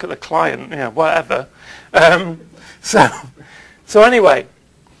have a look at the client, whatever. So anyway,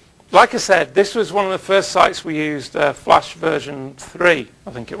 like I said, this was one of the first sites we used Flash version 3,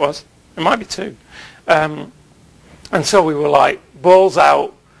 I think it was. It might be 2. And so we were like, balls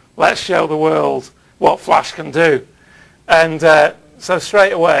out, let's show the world what Flash can do. And so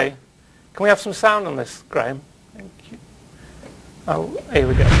straight away, can we have some sound on this, Graham? Thank you. Oh, here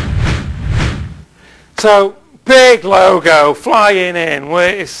we go. So, big logo, flying in.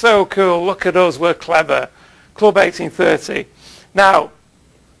 It's so cool. Look at us, we're clever. Club 1830. Now,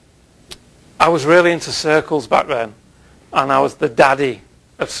 I was really into circles back then. And I was the daddy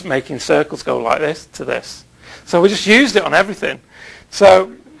of making circles go like this to this. So we just used it on everything.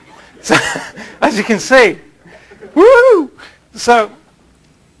 So as you can see, woo! So,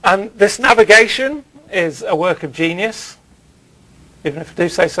 and this navigation is a work of genius, even if I do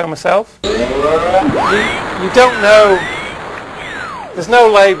say so myself. You don't know, there's no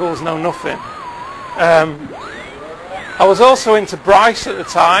labels, no nothing. I was also into Bryce at the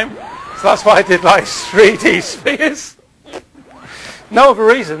time, so that's why I did like 3D spheres. No other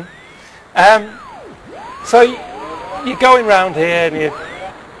reason. So you're going round here and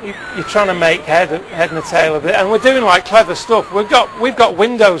you're trying to make head and a tail of it, and we're doing like clever stuff. We've got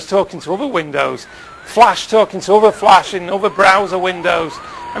Windows talking to other Windows, Flash talking to other Flash in other browser windows.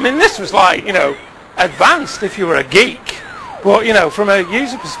 I mean, this was like, advanced if you were a geek, but from a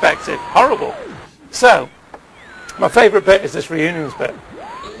user perspective, horrible. So my favourite bit is this reunions bit.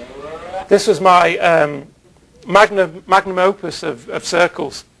 This was my magnum opus of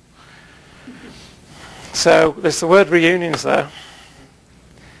circles. So there's the word reunions there.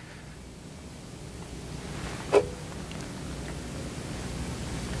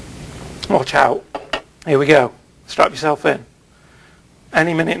 Watch out. Here we go. Strap yourself in.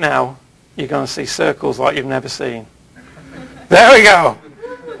 Any minute now, you're going to see circles like you've never seen. There we go.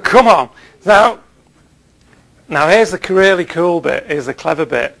 Come on. Now here's the really cool bit. Here's the clever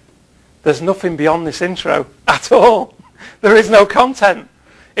bit. There's nothing beyond this intro at all. There is no content.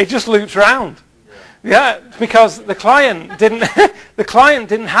 It just loops round. Yeah, because the client didn't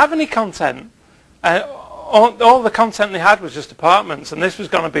have any content. All the content they had was just apartments, and this was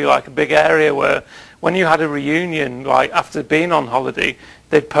going to be like a big area where when you had a reunion, like after being on holiday,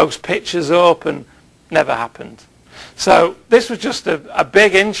 they'd post pictures up, and never happened. So this was just a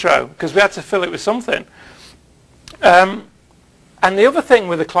big intro because we had to fill it with something. And the other thing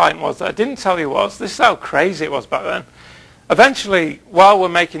with the client was that I didn't tell you was, this is how crazy it was back then. Eventually, while we're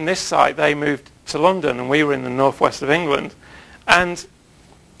making this site, they moved to London, and we were in the northwest of England, and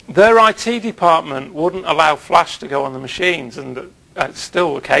their IT department wouldn't allow Flash to go on the machines, and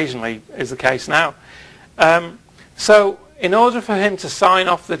still occasionally is the case now. So in order for him to sign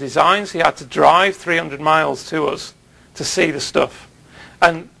off the designs, he had to drive 300 miles to us to see the stuff.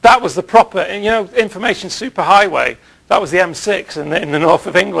 And that was the proper, information superhighway. That was the M6 in the north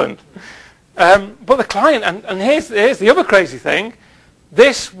of England. But the client, and here's the other crazy thing,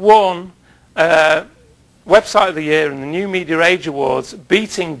 this won Website of the Year in the New Media Age Awards,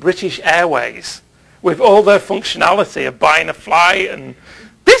 beating British Airways with all their functionality of buying a flight, and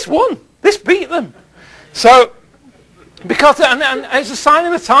this won. This beat them. So, because, and it's a sign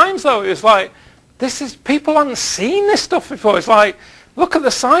of the times though, it was like, people hadn't seen this stuff before. It's like, look at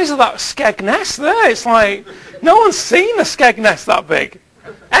the size of that Skegness there. It's like, no one's seen a Skegness that big,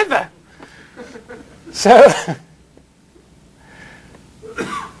 ever.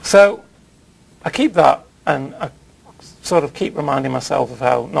 So I keep that, and I sort of keep reminding myself of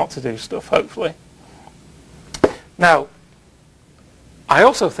how not to do stuff, hopefully. Now, I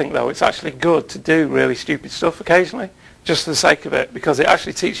also think, though, it's actually good to do really stupid stuff occasionally. just for the sake of it, because it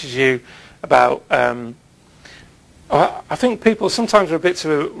actually teaches you about... I think people sometimes are a bit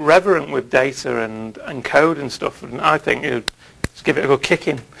too reverent with data and code and stuff, and I think you just give it a good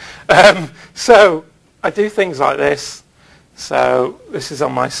kicking. So I do things like this. So this is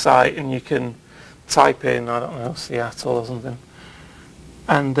on my site, and you can type in, I don't know, Seattle or something,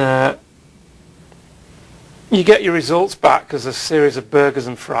 and you get your results back as a series of burgers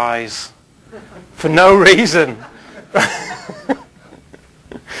and fries for no reason.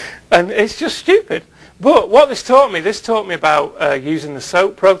 And it's just stupid. But what this taught me about using the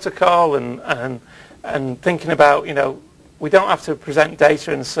SOAP protocol and thinking about, you know, we don't have to present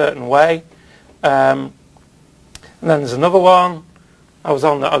data in a certain way. And then there's another one. I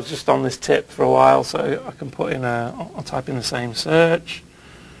was just on this tip for a while, so I can put in I'll type in the same search.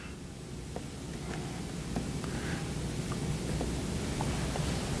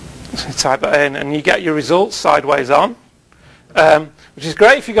 So you type that in, and you get your results sideways on. Which is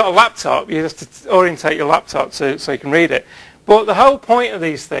great if you've got a laptop. You have to orientate your laptop so you can read it. But the whole point of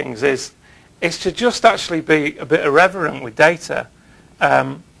these things is to just actually be a bit irreverent with data.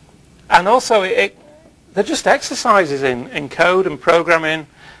 And also, they're just exercises in code and programming.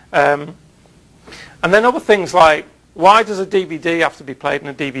 And then other things like, why does a DVD have to be played in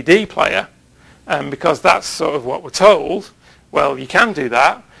a DVD player? Because that's sort of what we're told. Well, you can do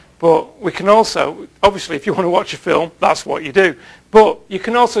that. But we can also, obviously, if you want to watch a film, that's what you do. But you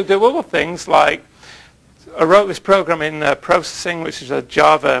can also do other things like, I wrote this program in processing, which is a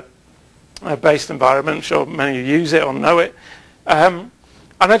Java-based environment. I'm sure many of you use it or know it. And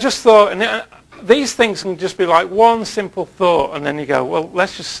I just thought, these things can just be like one simple thought, and then you go, well,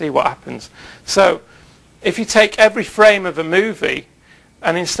 let's just see what happens. So if you take every frame of a movie,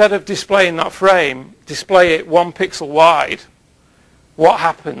 and instead of displaying that frame, display it 1 pixel wide, what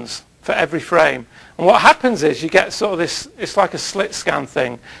happens for every frame? And what happens is you get sort of this, it's like a slit scan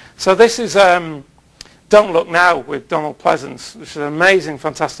thing. So this is Don't Look Now with Donald Pleasence, which is an amazing,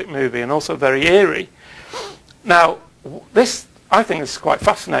 fantastic movie and also very eerie. Now, I think this is quite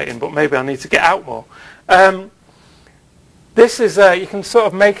fascinating, but maybe I need to get out more. This is, you can sort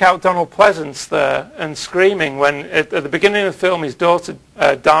of make out Donald Pleasence there and screaming when, at the beginning of the film, his daughter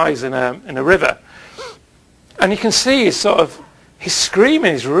dies in a river. And you can see his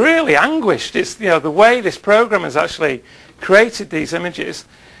screaming is really anguished. It's, you know, the way this program has actually created these images.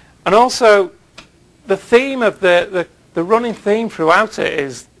 And also, the theme of the running theme throughout it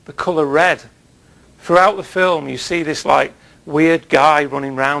is the colour red. Throughout the film, you see this like weird guy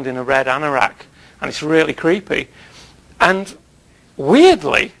running around in a red anorak, and it's really creepy. And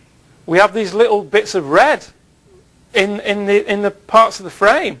weirdly, we have these little bits of red in the parts of the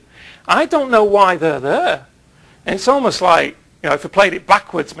frame. I don't know why they're there. And it's almost like, you know, if I played it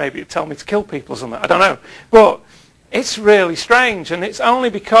backwards, maybe it'd tell me to kill people or something. I don't know. But it's really strange, and it's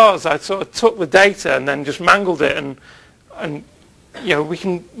only because I sort of took the data and then just mangled it, and you know, we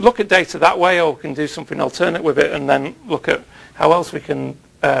can look at data that way, or we can do something alternate with it and then look at how else we can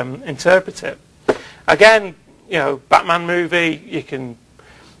interpret it. Again, you know, Batman movie, you can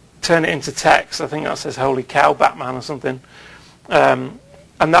turn it into text. I think that says "Holy cow, Batman" or something. And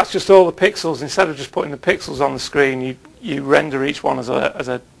that's just all the pixels. Instead of just putting the pixels on the screen, you render each one as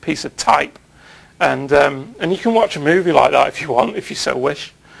a piece of type. And you can watch a movie like that if you want, if you so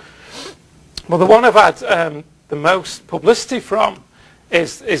wish. Well, the one I've had the most publicity from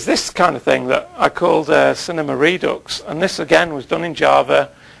is this kind of thing that I called Cinema Redux. And this, again, was done in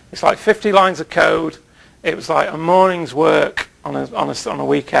Java. It's like 50 lines of code. It was like a morning's work on a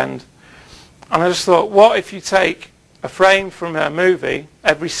weekend. And I just thought, what if you take a frame from a movie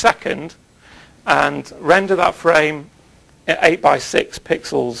every second and render that frame at 8x6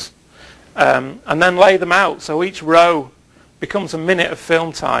 pixels, and then lay them out so each row becomes a minute of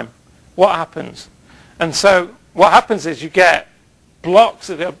film time? What happens? And so what happens is you get blocks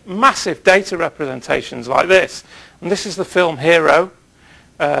of massive data representations like this. And this is the film Hero,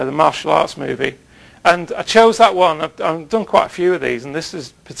 the martial arts movie. And I chose that one. I've done quite a few of these, and this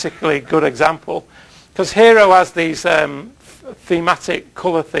is a particularly good example, because Hero has these thematic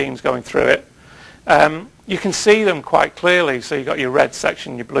colour themes going through it. You can see them quite clearly. So you've got your red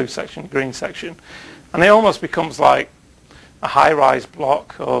section, your blue section, your green section. And it almost becomes like a high-rise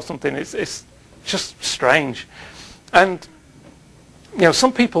block or something. It's just strange. And, you know,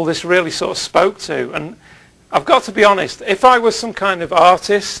 some people this really sort of spoke to. And I've got to be honest, if I was some kind of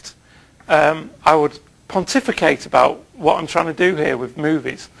artist, I would pontificate about what I'm trying to do here with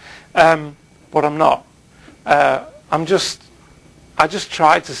movies. But I'm not. I just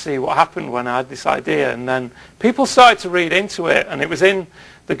tried to see what happened when I had this idea, and then people started to read into it, and it was in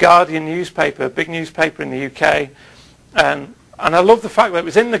the Guardian newspaper, a big newspaper in the UK, And I love the fact that it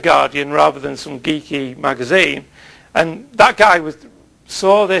was in The Guardian rather than some geeky magazine. And that guy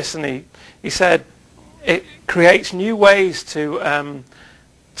saw this and he said, it creates new ways to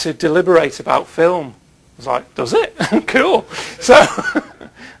deliberate about film. I was like, does it? Cool. So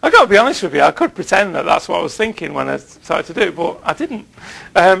I got to be honest with you, I could pretend that that's what I was thinking when I started to do it, but I didn't.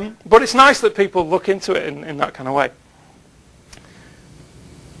 But it's nice that people look into it in that kind of way.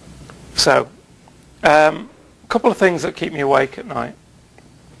 So, a couple of things that keep me awake at night.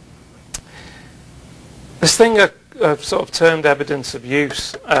 This thing I've sort of termed evidence of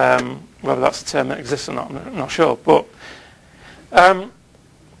use, whether that's a term that exists or not, I'm not sure. But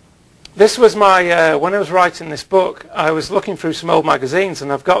this was my, when I was writing this book, I was looking through some old magazines,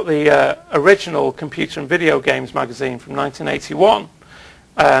 and I've got the original Computer and Video Games magazine from 1981.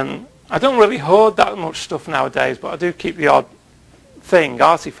 I don't really hoard that much stuff nowadays, but I do keep the odd thing,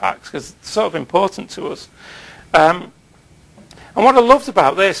 artifacts, because it's sort of important to us. And what I loved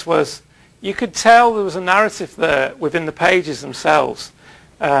about this was you could tell there was a narrative there within the pages themselves.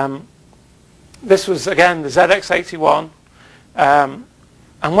 This was, again, the ZX81. And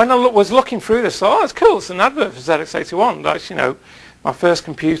when I was looking through this, I thought, oh, it's cool, it's an advert for ZX81. That's, you know, my first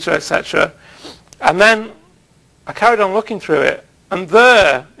computer, etc. And then I carried on looking through it, and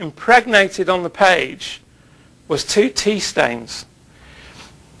there, impregnated on the page, was 2 tea stains.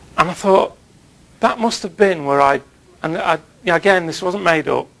 And I thought, that must have been where again, this wasn't made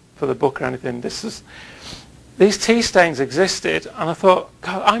up for the book or anything. These tea stains existed, and I thought,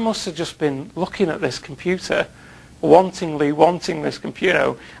 God, I must have just been looking at this computer, wanting this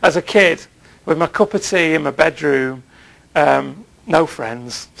computer, as a kid, with my cup of tea in my bedroom, no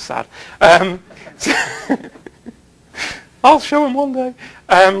friends, sad. I'll show them one day.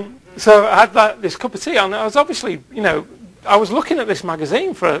 So I had this cup of tea, and I was obviously, you know, I was looking at this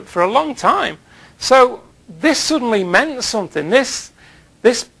magazine for a long time. So this suddenly meant something. This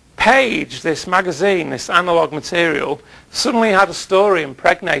page, this magazine, this analog material, suddenly had a story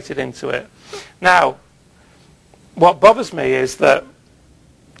impregnated into it. Now, what bothers me is that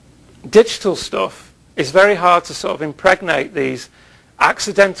digital stuff is very hard to sort of impregnate these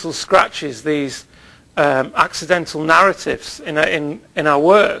accidental scratches, these accidental narratives in our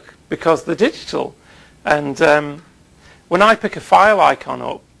work, because they're digital. And when I pick a file icon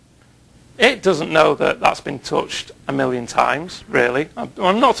up, it doesn't know that that's been touched a million times, really.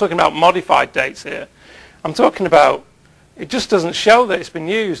 I'm not talking about modified dates here. I'm talking about, it just doesn't show that it's been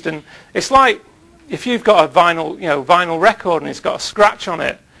used. And it's like if you've got a vinyl record and it's got a scratch on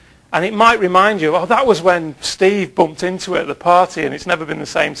it, and it might remind you, oh, that was when Steve bumped into it at the party and it's never been the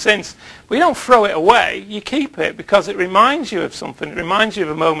same since. But you don't throw it away, you keep it because it reminds you of something. It reminds you of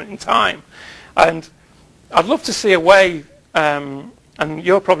a moment in time. And I'd love to see a way, and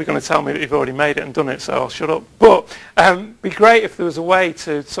you're probably going to tell me that you've already made it and done it, so I'll shut up. But it'd be great if there was a way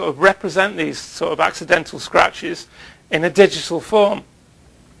to sort of represent these sort of accidental scratches in a digital form.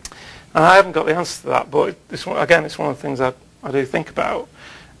 And I haven't got the answer to that, but again, it's one of the things I do think about.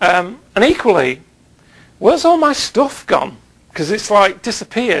 And equally, where's all my stuff gone? Because it's like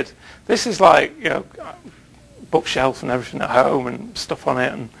disappeared. This is like, you know, bookshelf and everything at home and stuff on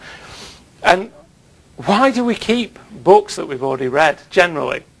it. And why do we keep books that we've already read,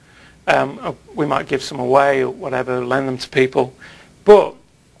 generally? We might give some away or whatever, lend them to people. But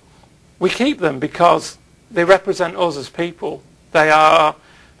we keep them because they represent us as people. They are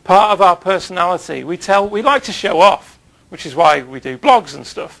part of our personality. We like to show off, which is why we do blogs and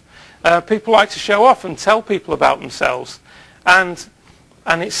stuff. People like to show off and tell people about themselves. And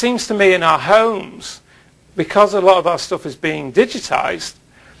it seems to me in our homes, because a lot of our stuff is being digitized,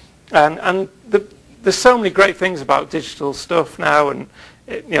 and there's so many great things about digital stuff now, and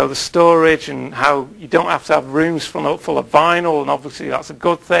you know, the storage and how you don't have to have rooms full of vinyl, and obviously that's a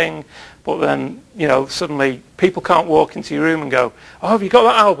good thing. But then, you know, suddenly people can't walk into your room and go, oh, have you got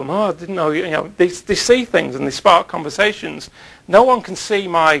that album? Oh, I didn't know. You know, they see things and they spark conversations. No one can see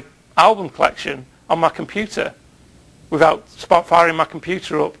my album collection on my computer without firing my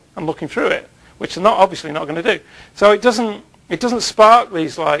computer up and looking through it, which they're obviously not going to do. So it doesn't spark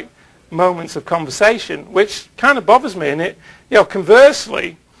these like moments of conversation, which kind of bothers me. And it, you know,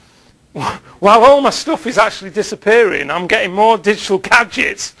 conversely, while all my stuff is actually disappearing, I'm getting more digital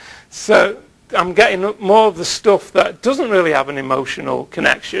gadgets. So I'm getting more of the stuff that doesn't really have an emotional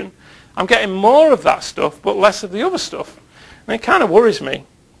connection. I'm getting more of that stuff, but less of the other stuff. And it kind of worries me.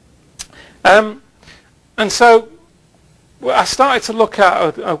 And so I started to look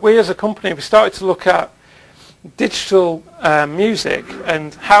at, we as a company, we started to look at digital music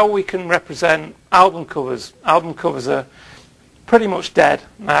and how we can represent album covers. Album covers are pretty much dead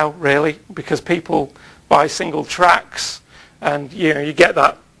now, really, because people buy single tracks, and you get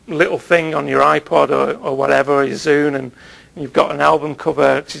that little thing on your iPod or whatever, or your Zune, and you've got an album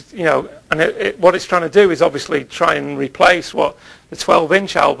cover, and what it's trying to do is obviously try and replace what the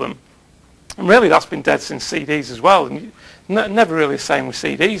 12-inch album. And really that's been dead since CDs as well, and never really the same with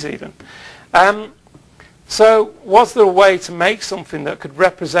CDs even. So was there a way to make something that could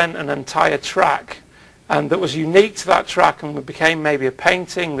represent an entire track and that was unique to that track and became maybe a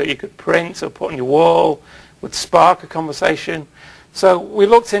painting that you could print or put on your wall, would spark a conversation? So we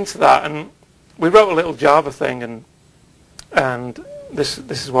looked into that and we wrote a little Java thing, and this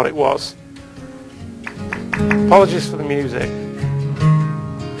is what it was. Apologies for the music.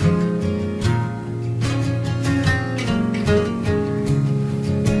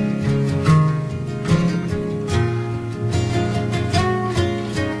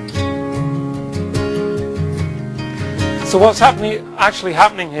 So what's actually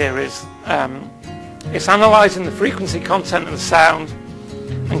happening here is it's analysing the frequency content of the sound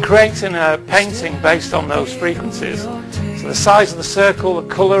and creating a painting based on those frequencies. So the size of the circle, the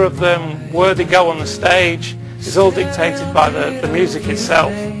colour of them, where they go on the stage is all dictated by the music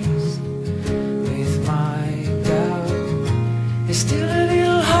itself.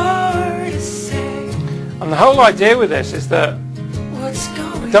 And the whole idea with this is that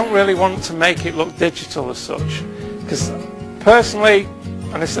we don't really want to make it look digital as such. Because personally,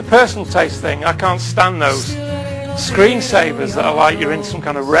 and it's a personal taste thing, I can't stand those screensavers that are like you're in some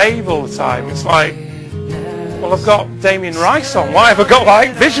kind of rave all the time. It's like, well, I've got Damien Rice on. Why have I got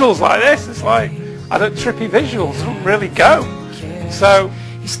like visuals like this? It's like, I don't trippy visuals. Don't really go. So,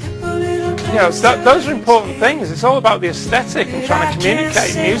 those are important things. It's all about the aesthetic and trying to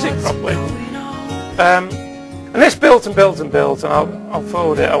communicate music properly. And this builds and builds and builds, and I'll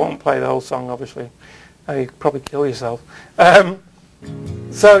forward it. I won't play the whole song, obviously. You could probably kill yourself.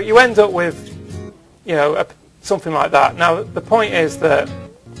 So you end up with, something like that. Now the point is that,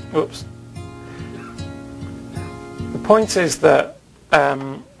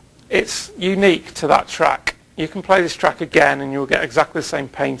 it's unique to that track. You can play this track again and you'll get exactly the same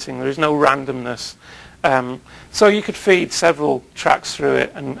painting. There is no randomness. So you could feed several tracks through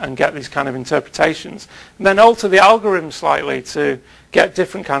it and get these kind of interpretations, and then alter the algorithm slightly to get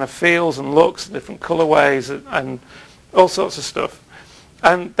different kind of feels and looks, different colorways and all sorts of stuff,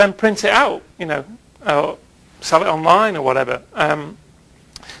 and then print it out, or sell it online or whatever.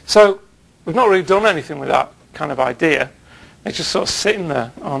 So we've not really done anything with that kind of idea. It's just sort of sitting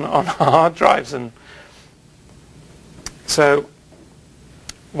there on our hard drives. And so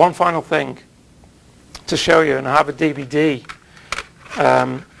one final thing to show you, and I have a DVD.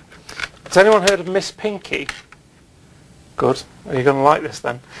 Has anyone heard of Miss Pinky? Good. Are you going to like this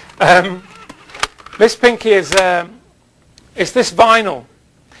then? Miss Pinky is it's this vinyl.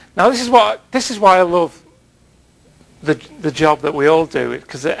 Now this is why I love the job that we all do,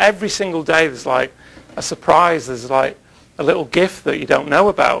 because every single day there's like a surprise. There's like a little gift that you don't know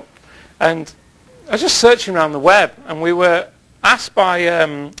about. And I was just searching around the web, and we were asked by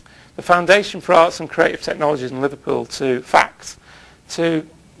the Foundation for Arts and Creative Technologies in Liverpool, to FACT, to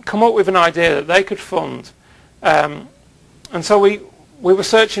come up with an idea that they could fund. And so we were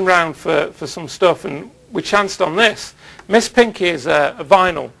searching around for some stuff, and we chanced on this. Miss Pinky is a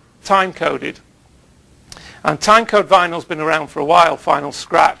vinyl, time-coded. And time-code vinyl's been around for a while. Final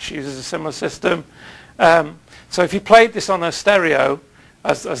Scratch uses a similar system. So if you played this on a stereo,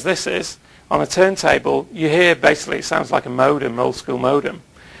 as this is, on a turntable, you hear basically it sounds like a modem, old-school modem.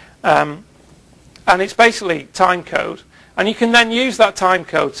 And it's basically time code. And you can then use that time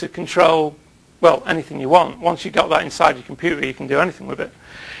code to control, well, anything you want. Once you've got that inside your computer, you can do anything with it.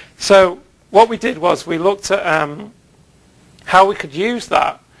 So what we did was we looked at how we could use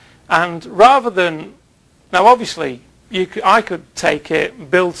that. And rather than, now obviously, I could take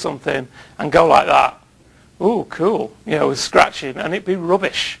it, build something, and go like that. Ooh, cool, with scratching, and it'd be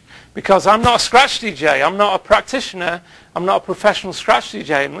rubbish. Because I'm not a scratch DJ, I'm not a practitioner, I'm not a professional scratch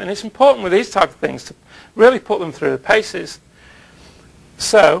DJ, and it's important with these type of things to really put them through the paces.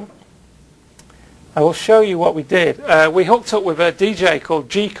 So, I will show you what we did. We hooked up with a DJ called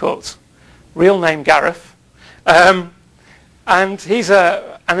G-Cut, real name Gareth, and he's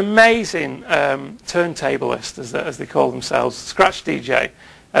an amazing turntablist, as they call themselves, scratch DJ.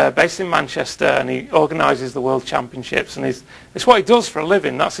 Based in Manchester, and he organises the World Championships, and it's what he does for a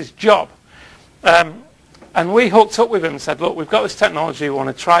living. That's his job. And we hooked up with him and said, look, we've got this technology, we want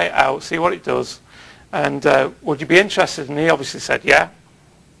to try it out, see what it does, and would you be interested? And he obviously said yeah.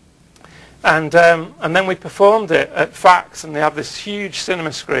 And then we performed it at FACT, and they have this huge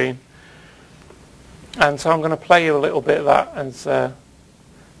cinema screen. And so I'm going to play you a little bit of that and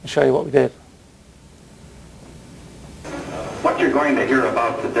show you what we did. you're going to hear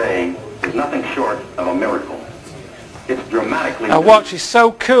about today is nothing short of a miracle. It's dramatically... Now watch, he's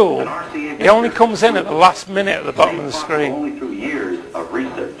so cool. He only comes in at the last minute at the bottom of the screen. Only through years of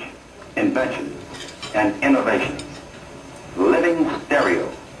research, invention, and innovation. Living stereo,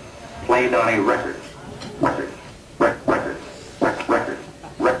 played on a record. Record. Record. Record. Record.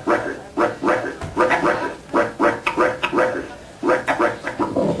 Record.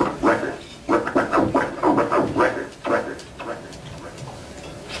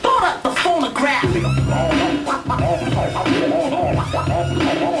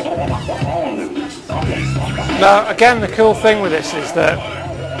 Now, again, the cool thing with this is that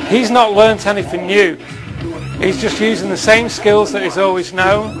he's not learnt anything new. He's just using the same skills that he's always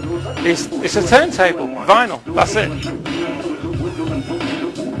known. It's a turntable, vinyl, that's it.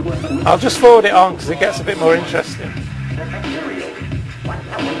 I'll just forward it on because it gets a bit more interesting.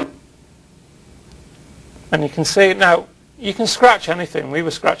 And you can see it now. You can scratch anything. We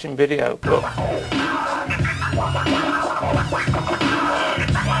were scratching video, but...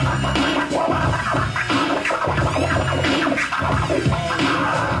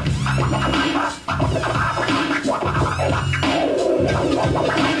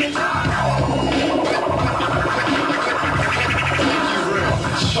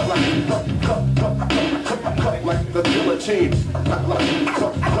 Like the guillotine,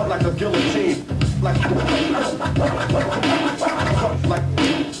 like the guillotine, like guillotine.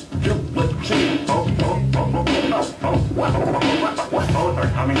 Both are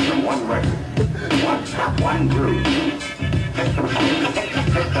coming from one record, one groove, picked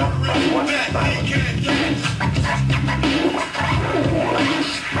up by one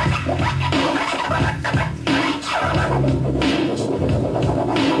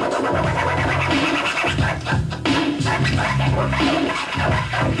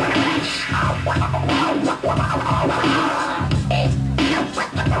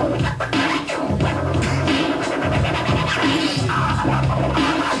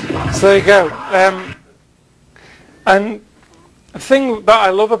So there you go. And the thing that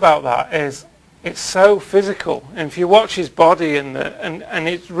I love about that is it's so physical. And if you watch his body and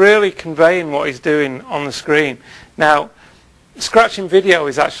it's really conveying what he's doing on the screen. Now, scratching video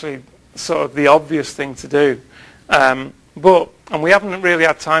is actually sort of the obvious thing to do. And we haven't really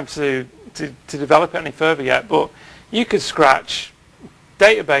had time to develop it any further yet, but you could scratch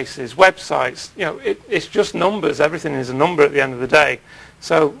databases, websites, you know, it's just numbers. Everything is a number at the end of the day.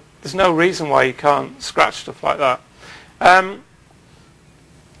 So there's no reason why you can't scratch stuff like that.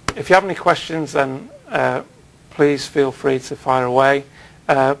 If you have any questions, then please feel free to fire away.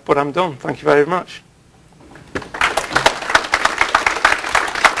 But I'm done. Thank you very much.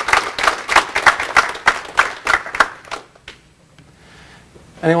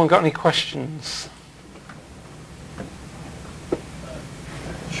 Anyone got any questions?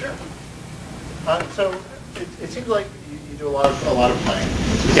 Sure. So it seems like you do a lot of playing.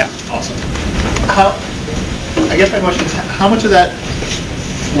 Yeah. Awesome. I guess my question is, how much of that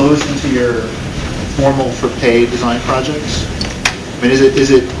flows into your formal for pay design projects? I mean,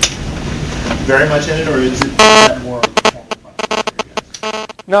 is it very much in it, or is it more formal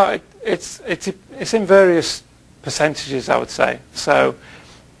projects? No, it's in various percentages, I would say. So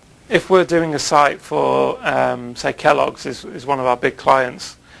if we're doing a site for, say, Kellogg's is one of our big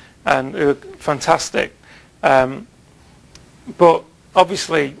clients, and they're fantastic. But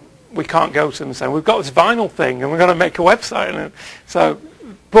obviously, we can't go to them and say, we've got this vinyl thing, and we're going to make a website. And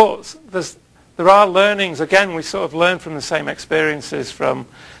but there are learnings. Again, we sort of learn from the same experiences from,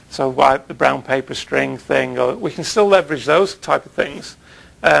 like the brown paper string thing, or we can still leverage those type of things.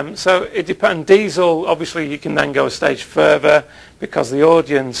 So it depends. Diesel, obviously, you can then go a stage further because the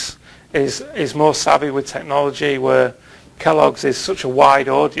audience is more savvy with technology, where Kellogg's is such a wide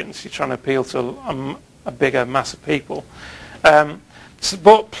audience. You're trying to appeal to a bigger mass of people.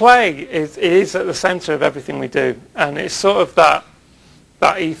 But play is at the centre of everything we do, and it's sort of that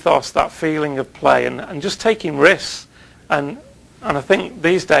ethos, that feeling of play, and just taking risks. And I think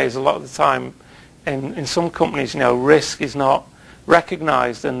these days, a lot of the time, in some companies, you know, risk is not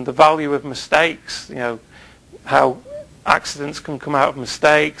recognised, and the value of mistakes, you know, how accidents can come out of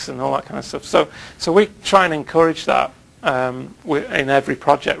mistakes and all that kind of stuff. So we try and encourage that in every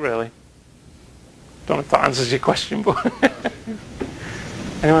project, really. Don't know if that answers your question, but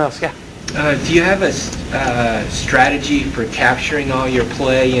anyone else? Yeah. Do you have a strategy for capturing all your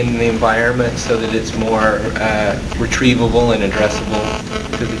play in the environment so that it's more retrievable and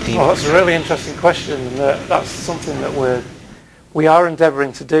addressable to the team? Well, that's a really interesting question, and that's something that we are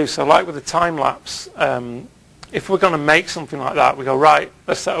endeavouring to do. So like with the time lapse, if we're going to make something like that, we go, right,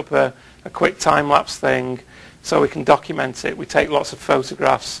 let's set up a quick time lapse thing, so we can document it. We take lots of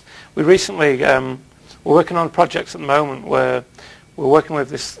photographs. We recently, we're working on projects at the moment where we're working with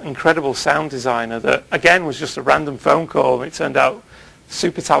this incredible sound designer that, again, was just a random phone call, and it turned out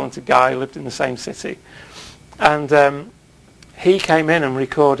super talented guy, lived in the same city. And he came in and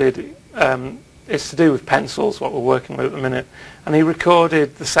recorded, it's to do with pencils, what we're working with at the minute, and he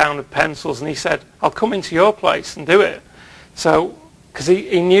recorded the sound of pencils, and he said, I'll come into your place and do it. So, because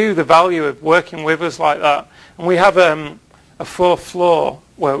he knew the value of working with us like that. And we have a fourth floor,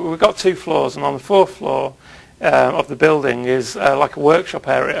 where we've got 2 floors, and on the 4th floor of the building is like a workshop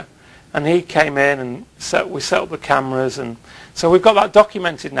area. And he came in and we set up the cameras, and so we've got that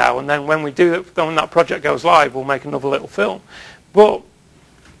documented now, and then when we do it, when that project goes live, we'll make another little film. But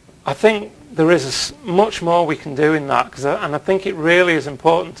I think there is much more we can do in that, and I think it really is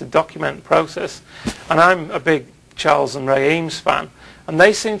important to document the process. And I'm a big Charles and Ray Eames fan, and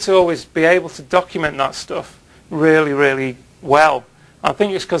they seem to always be able to document that stuff really, really well. I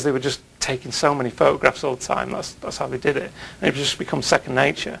think it's because they were just taking so many photographs all the time. That's how they did it, and it just becomes second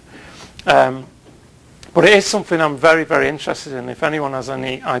nature. But it is something I'm very, very interested in. If anyone has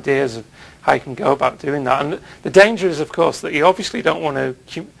any ideas of how you can go about doing that. And the danger is, of course, that you obviously don't want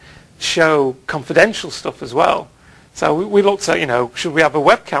to show confidential stuff as well. So we looked at, should we have a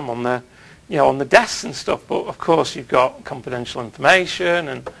webcam on the, on the desks and stuff? But of course, you've got confidential information,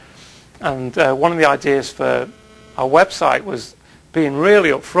 and one of the ideas for our website was being really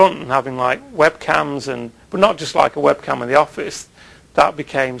upfront and having like webcams, but not just like a webcam in the office. That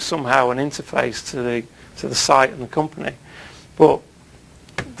became somehow an interface to the site and the company. But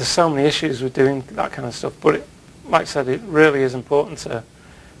there's so many issues with doing that kind of stuff. But like I said, it really is important to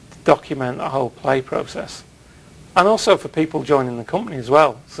document the whole play process. And also for people joining the company as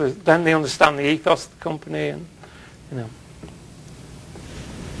well. So then they understand the ethos of the company, and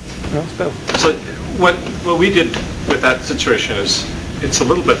Bill. So what we did with that situation is, it's a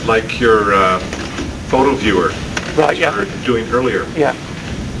little bit like your photo viewer, right? You were doing earlier. Yeah.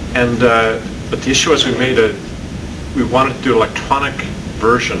 And but the issue is we wanted to do an electronic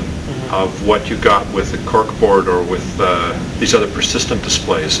version of what you got with the corkboard or with these other persistent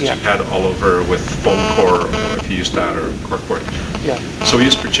displays that you had all over with foam core, or if you used that, or corkboard. Yeah. So we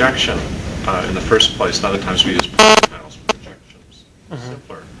used projection in the first place, and other times we used panels for projections.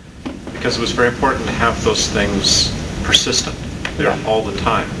 Simpler. Because it was very important to have those things persistent. They're all the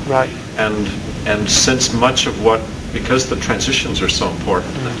time. Right. And since much of because the transitions are so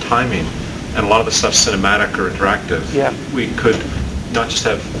important, the timing, and a lot of the stuff's cinematic or interactive, we could not just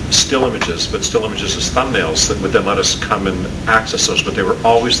have still images, but still images as thumbnails that would then let us come and access those, but they were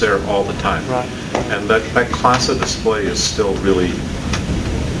always there all the time. Right. And that class of display is still really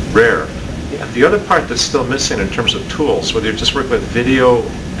rare. Yeah. The other part that's still missing in terms of tools, whether you're just working with video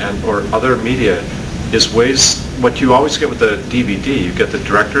or other media, is what you always get with the DVD. You get the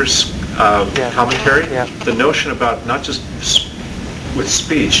director's commentary. Yeah. The notion about not just with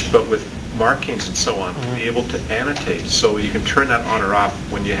speech, but with markings and so on, to be able to annotate, so you can turn that on or off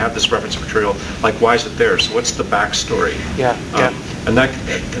when you have this reference material. Like, why is it there? So what's the backstory? And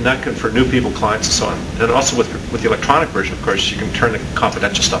that can, for new people, clients, and so on. And also with the electronic version, of course, you can turn the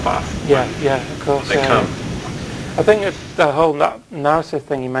confidential stuff off. Of course. They come. I think the whole narrative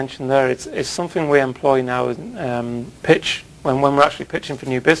thing you mentioned there, it's something we employ now in pitch when we're actually pitching for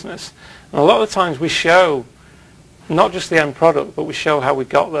new business. And a lot of the times we show not just the end product, but we show how we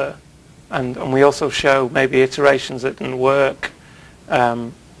got there. And we also show maybe iterations that didn't work.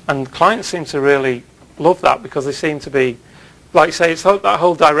 And clients seem to really love that, because they seem to be, like you say, it's that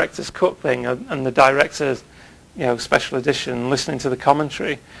whole director's cut thing, and the director's special edition, listening to the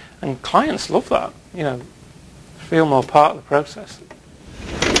commentary. And clients love that, feel more part of the process.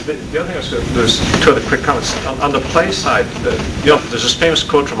 The other thing is, there's 2 other quick comments. On the play side, there's this famous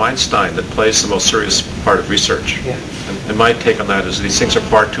quote from Einstein that plays the most serious part of research. Yeah. And my take on that is these things are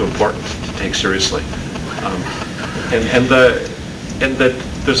far too important to take seriously. And that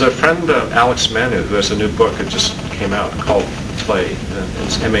there's a friend, Alex Manu, who has a new book that just came out called Play.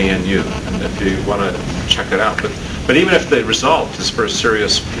 It's MANU, and if you want to check it out. But even if the result is for a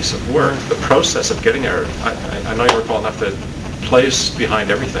serious piece of work, the process of getting there, I know you recall enough that plays behind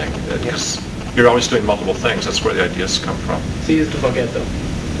everything, because you're always doing multiple things. That's where the ideas come from. It's easy to forget, though.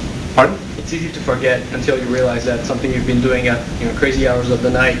 Pardon? It's easy to forget until you realize that something you've been doing at crazy hours of the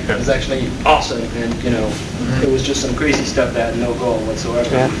night is actually awesome, and it was just some crazy stuff that had no goal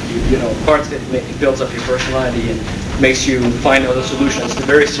whatsoever. Parts that it builds up your personality and makes you find other solutions to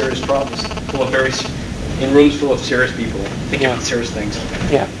very serious problems, in rooms full of serious people thinking about serious things.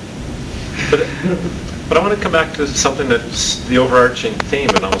 Yeah. But I want to come back to something that's the overarching theme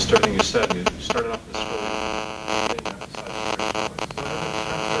in almost everything you said. You started off this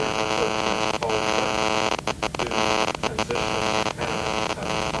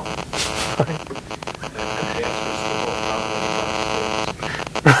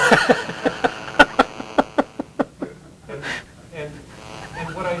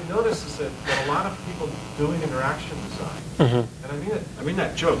I've noticed is that a lot of people doing interaction design, and I mean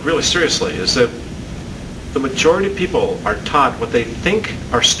that joke really seriously, is that the majority of people are taught what they think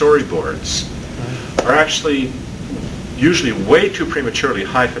are storyboards are actually usually way too prematurely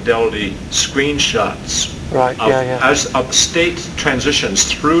high fidelity screenshots of state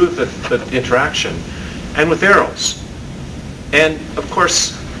transitions through the interaction and with arrows. And of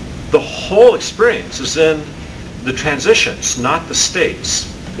course, the whole experience is in the transitions, not the states.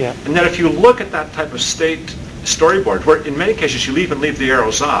 Yeah. And then if you look at that type of state storyboard, where in many cases you even leave the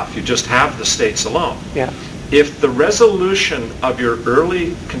arrows off, you just have the states alone. Yeah. If the resolution of your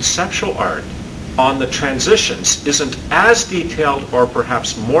early conceptual art on the transitions isn't as detailed or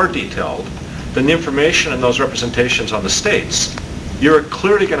perhaps more detailed than the information in those representations on the states, you're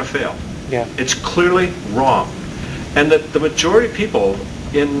clearly going to fail. Yeah. It's clearly wrong. And that the majority of people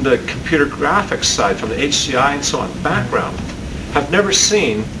in the computer graphics side, from the HCI and so on background, have never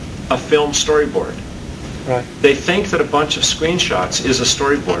seen a film storyboard. Right. They think that a bunch of screenshots is a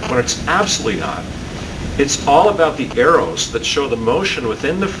storyboard, when it's absolutely not. It's all about the arrows that show the motion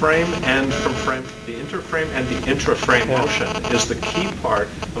within the frame and from frame, the interframe and the intra-frame motion is the key part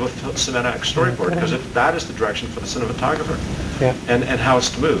of a cinematic storyboard, because that is the direction for the cinematographer and how it's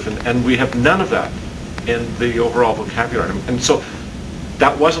to move. And we have none of that in the overall vocabulary. And so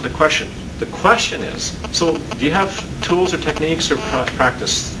that wasn't the question. The question is, so do you have tools or techniques or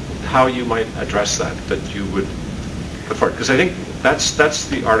practice how you might address that you would put forward? Because I think that's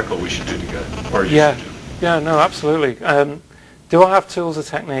the article we should do together. Or yeah, no, absolutely. Do I have tools or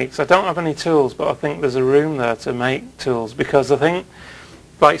techniques? I don't have any tools, but I think there's a room there to make tools, because I think,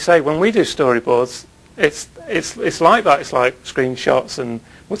 like you say, when we do storyboards, it's like that. It's like screenshots, and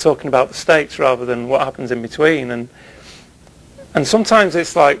we're talking about the states rather than what happens in between. And sometimes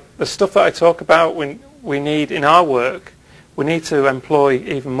it's like the stuff that I talk about we need in our work, we need to employ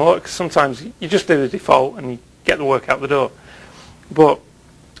even more, because sometimes you just do the default and you get the work out the door. But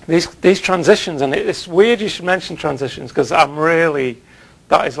these transitions, and it's weird you should mention transitions, because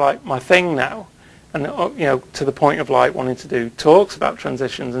that is like my thing now. And to the point of like wanting to do talks about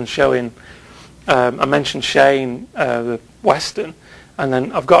transitions and showing, I mentioned Shane, the Western, and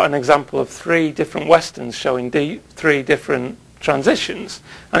then I've got an example of 3 different Westerns showing 3 different transitions,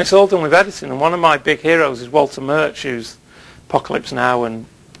 and it's all done with editing. And one of my big heroes is Walter Murch, who's Apocalypse Now and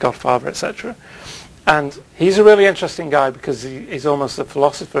Godfather, etc. And he's a really interesting guy because he's almost a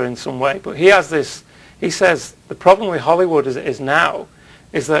philosopher in some way. But he has this, he says, the problem with Hollywood as it is now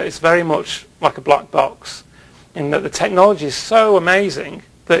is that it's very much like a black box, in that the technology is so amazing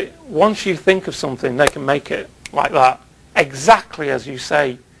that once you think of something, they can make it like that, exactly as you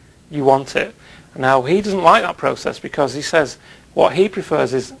say you want it. Now, he doesn't like that process, because he says what he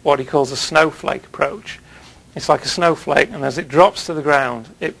prefers is what he calls a snowflake approach. It's like a snowflake, and as it drops to the ground,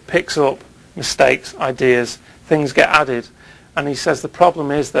 it picks up mistakes, ideas, things get added. And he says the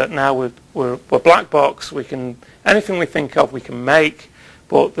problem is that now we're black box. We can, anything we think of, we can make,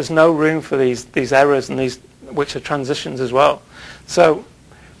 but there's no room for these errors, and these which are transitions as well. So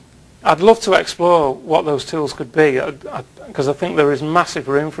I'd love to explore what those tools could be, because I think there is massive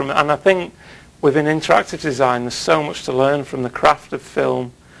room for them. And I think within interactive design, there's so much to learn from the craft of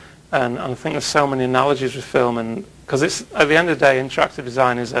film, and I think there's so many analogies with film, and because it's, at the end of the day, interactive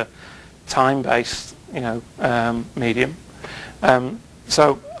design is a time-based, medium.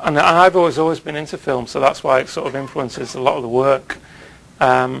 So, and I've always been into film, so that's why it sort of influences a lot of the work.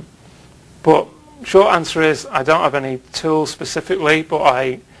 But short answer is, I don't have any tools specifically, but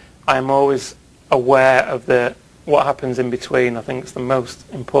I am always aware of what happens in between. I think it's the most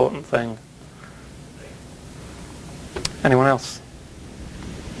important thing. Anyone else?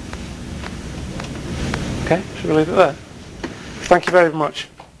 Okay, should we leave it there? Thank you very much.